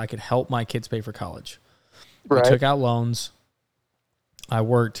so that I could help my kids pay for college. Right. We took out loans. I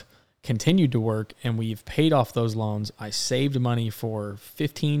continued to work, and we've paid off those loans. I saved money for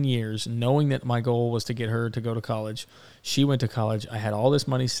 15 years, knowing that my goal was to get her to go to college. She went to college. I had all this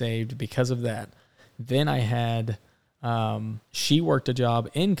money saved because of that. Then I had, she worked a job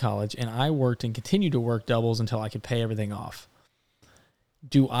in college, and I worked and continued to work doubles until I could pay everything off.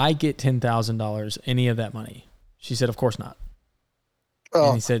 Do I get $10,000, any of that money?" She said, "Of course not." Oh,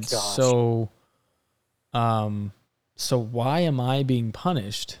 and he said, "So why am I being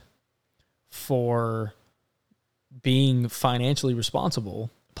punished for being financially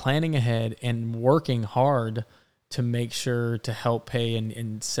responsible, planning ahead, and working hard to make sure to help pay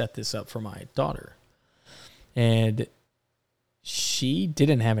and set this up for my daughter?" And she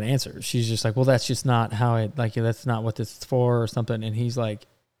didn't have an answer. She's just like, "Well, that's just not how it, like, that's not what this is for," or something. And he's like,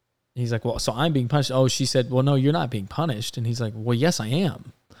 "Well, so I'm being punished." Oh, she said, "Well, no, you're not being punished." And he's like, "Well, yes, I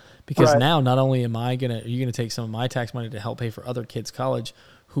am. Because now not only are you going to take some of my tax money to help pay for other kids' college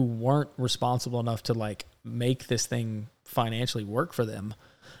who weren't responsible enough to like make this thing financially work for them,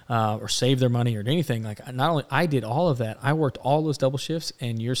 or save their money or anything. Like, not only I did all of that, I worked all those double shifts,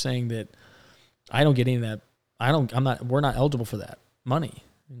 and you're saying that I don't get any of that. We're not eligible for that money."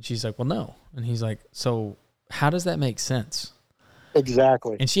 And she's like, "Well, no." And he's like, "So how does that make sense?"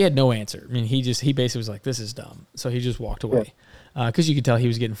 Exactly. And she had no answer. I mean, he basically was like, "This is dumb." So he just walked away, because you could tell he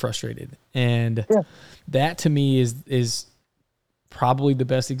was getting frustrated. And that to me is probably the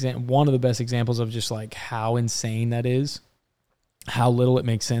best example, one of the best examples of just like how insane that is, how little it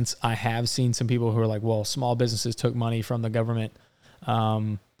makes sense. I have seen some people who are like, "Well, small businesses took money from the government,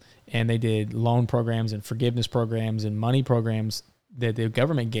 and they did loan programs and forgiveness programs and money programs that the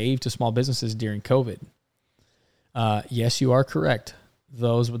government gave to small businesses during COVID." Yes, you are correct.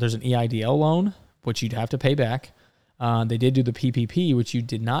 There's an EIDL loan, which you'd have to pay back. They did do the PPP, which you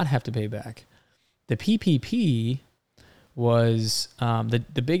did not have to pay back. The PPP was,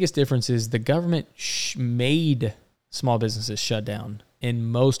 the biggest difference is the government made small businesses shut down in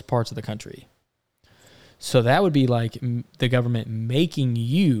most parts of the country. So that would be like the government making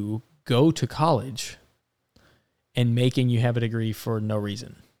you go to college and making you have a degree for no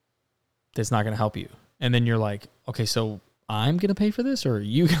reason. That's not going to help you. And then you're like, okay, so I'm going to pay for this or are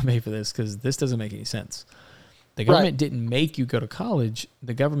you going to pay for this? Because this doesn't make any sense. The government didn't make you go to college.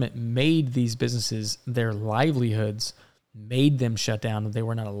 The government made these businesses, their livelihoods, made them shut down. They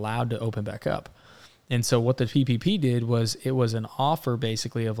were not allowed to open back up. And so what the PPP did was it was an offer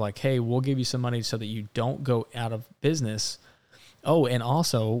basically of like, hey, we'll give you some money so that you don't go out of business. Oh, and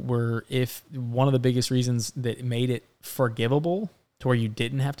also if one of the biggest reasons that made it forgivable to where you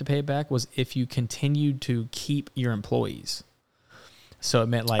didn't have to pay it back was if you continued to keep your employees. So it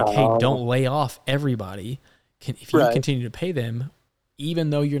meant like, hey, don't lay off everybody. If you continue to pay them,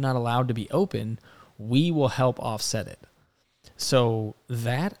 even though you're not allowed to be open, we will help offset it. So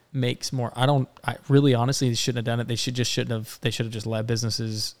that makes more. I really honestly they shouldn't have done it. They should have just let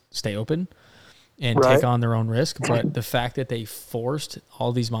businesses stay open and take on their own risk. But the fact that they forced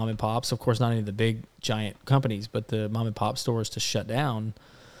all these mom and pops, of course, not any of the big giant companies, but the mom and pop stores to shut down.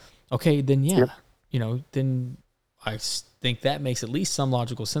 Okay, then then I think that makes at least some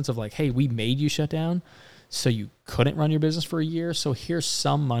logical sense of like, hey, we made you shut down. So you couldn't run your business for a year. So here's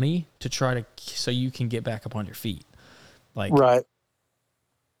some money so you can get back up on your feet. Like,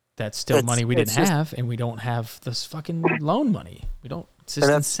 that's still money we didn't have, and we don't have this fucking loan money. We don't. It's just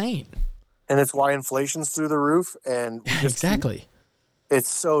insane. And it's why inflation's through the roof. And exactly. It's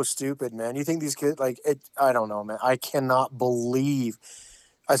so stupid, man. You think these kids I don't know, man. I cannot believe.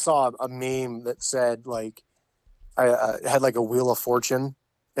 I saw a meme that said like, I had like a Wheel of Fortune,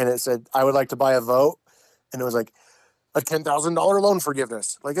 and it said, I would like to buy a vote. And it was like a $10,000 loan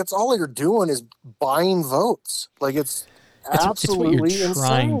forgiveness. Like, that's all you're doing is buying votes. Like, it's absolutely it's what you're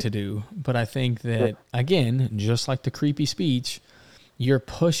trying to do. But I think that, again, just like the creepy speech, you're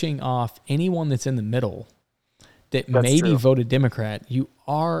pushing off anyone that's in the middle that maybe voted Democrat.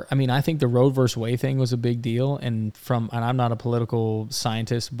 I think the Roe versus Wade thing was a big deal. And I'm not a political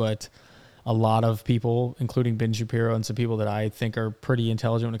scientist, but a lot of people, including Ben Shapiro and some people that I think are pretty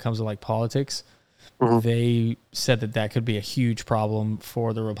intelligent when it comes to like politics, they said that could be a huge problem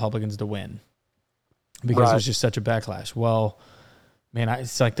for the Republicans to win because there's just such a backlash. Well, man,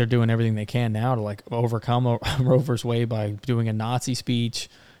 it's like they're doing everything they can now to like overcome Roe versus Wade by doing a Nazi speech.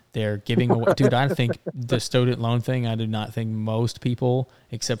 They're giving away, dude. I think the student loan thing. I do not think most people,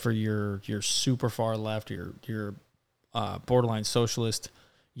 except for your super far left, your borderline socialist,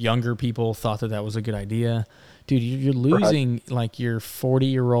 younger people, thought that was a good idea. Dude, you're losing like your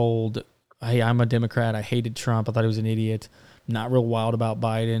 40-year-old. Hey, I'm a Democrat. I hated Trump. I thought he was an idiot. Not real wild about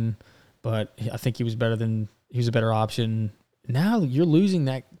Biden, but I think he was a better option. Now you're losing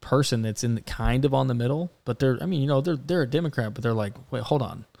that person that's kind of on the middle, but they're a Democrat, but they're like, wait, hold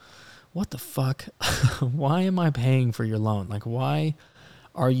on. What the fuck? Why am I paying for your loan? Like, why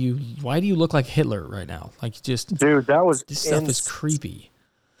do you look like Hitler right now? Like, just, dude, this stuff is creepy.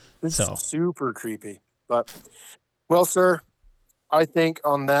 It's super creepy, but well, sir, I think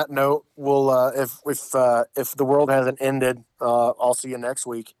on that note, we'll if the world hasn't ended, I'll see you next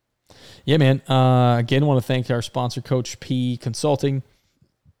week. Yeah, man. Again, want to thank our sponsor, Coach P Consulting,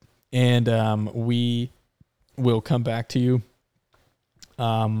 and we will come back to you.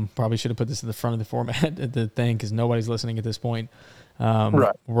 Probably should have put this in the front of the format, the thing, because nobody's listening at this point.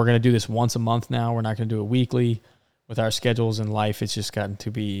 We're going to do this once a month now. We're not going to do it weekly. With our schedules in life, it's just gotten to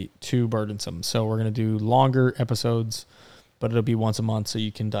be too burdensome. So we're going to do longer episodes, but it'll be once a month so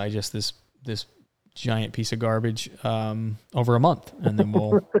you can digest this giant piece of garbage over a month, and then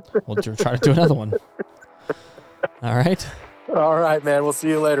we'll try to do another one. All right? All right, man. We'll see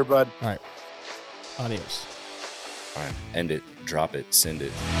you later, bud. All right. Adios. All right. End it. Drop it. Send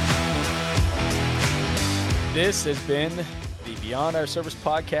it. This has been the Beyond Our Service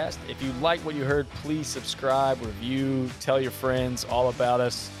podcast. If you like what you heard, please subscribe, review, tell your friends all about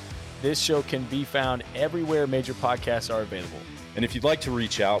us. This show can be found everywhere major podcasts are available. And if you'd like to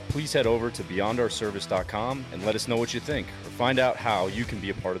reach out, please head over to beyondourservice.com and let us know what you think or find out how you can be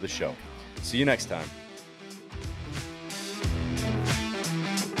a part of the show. See you next time.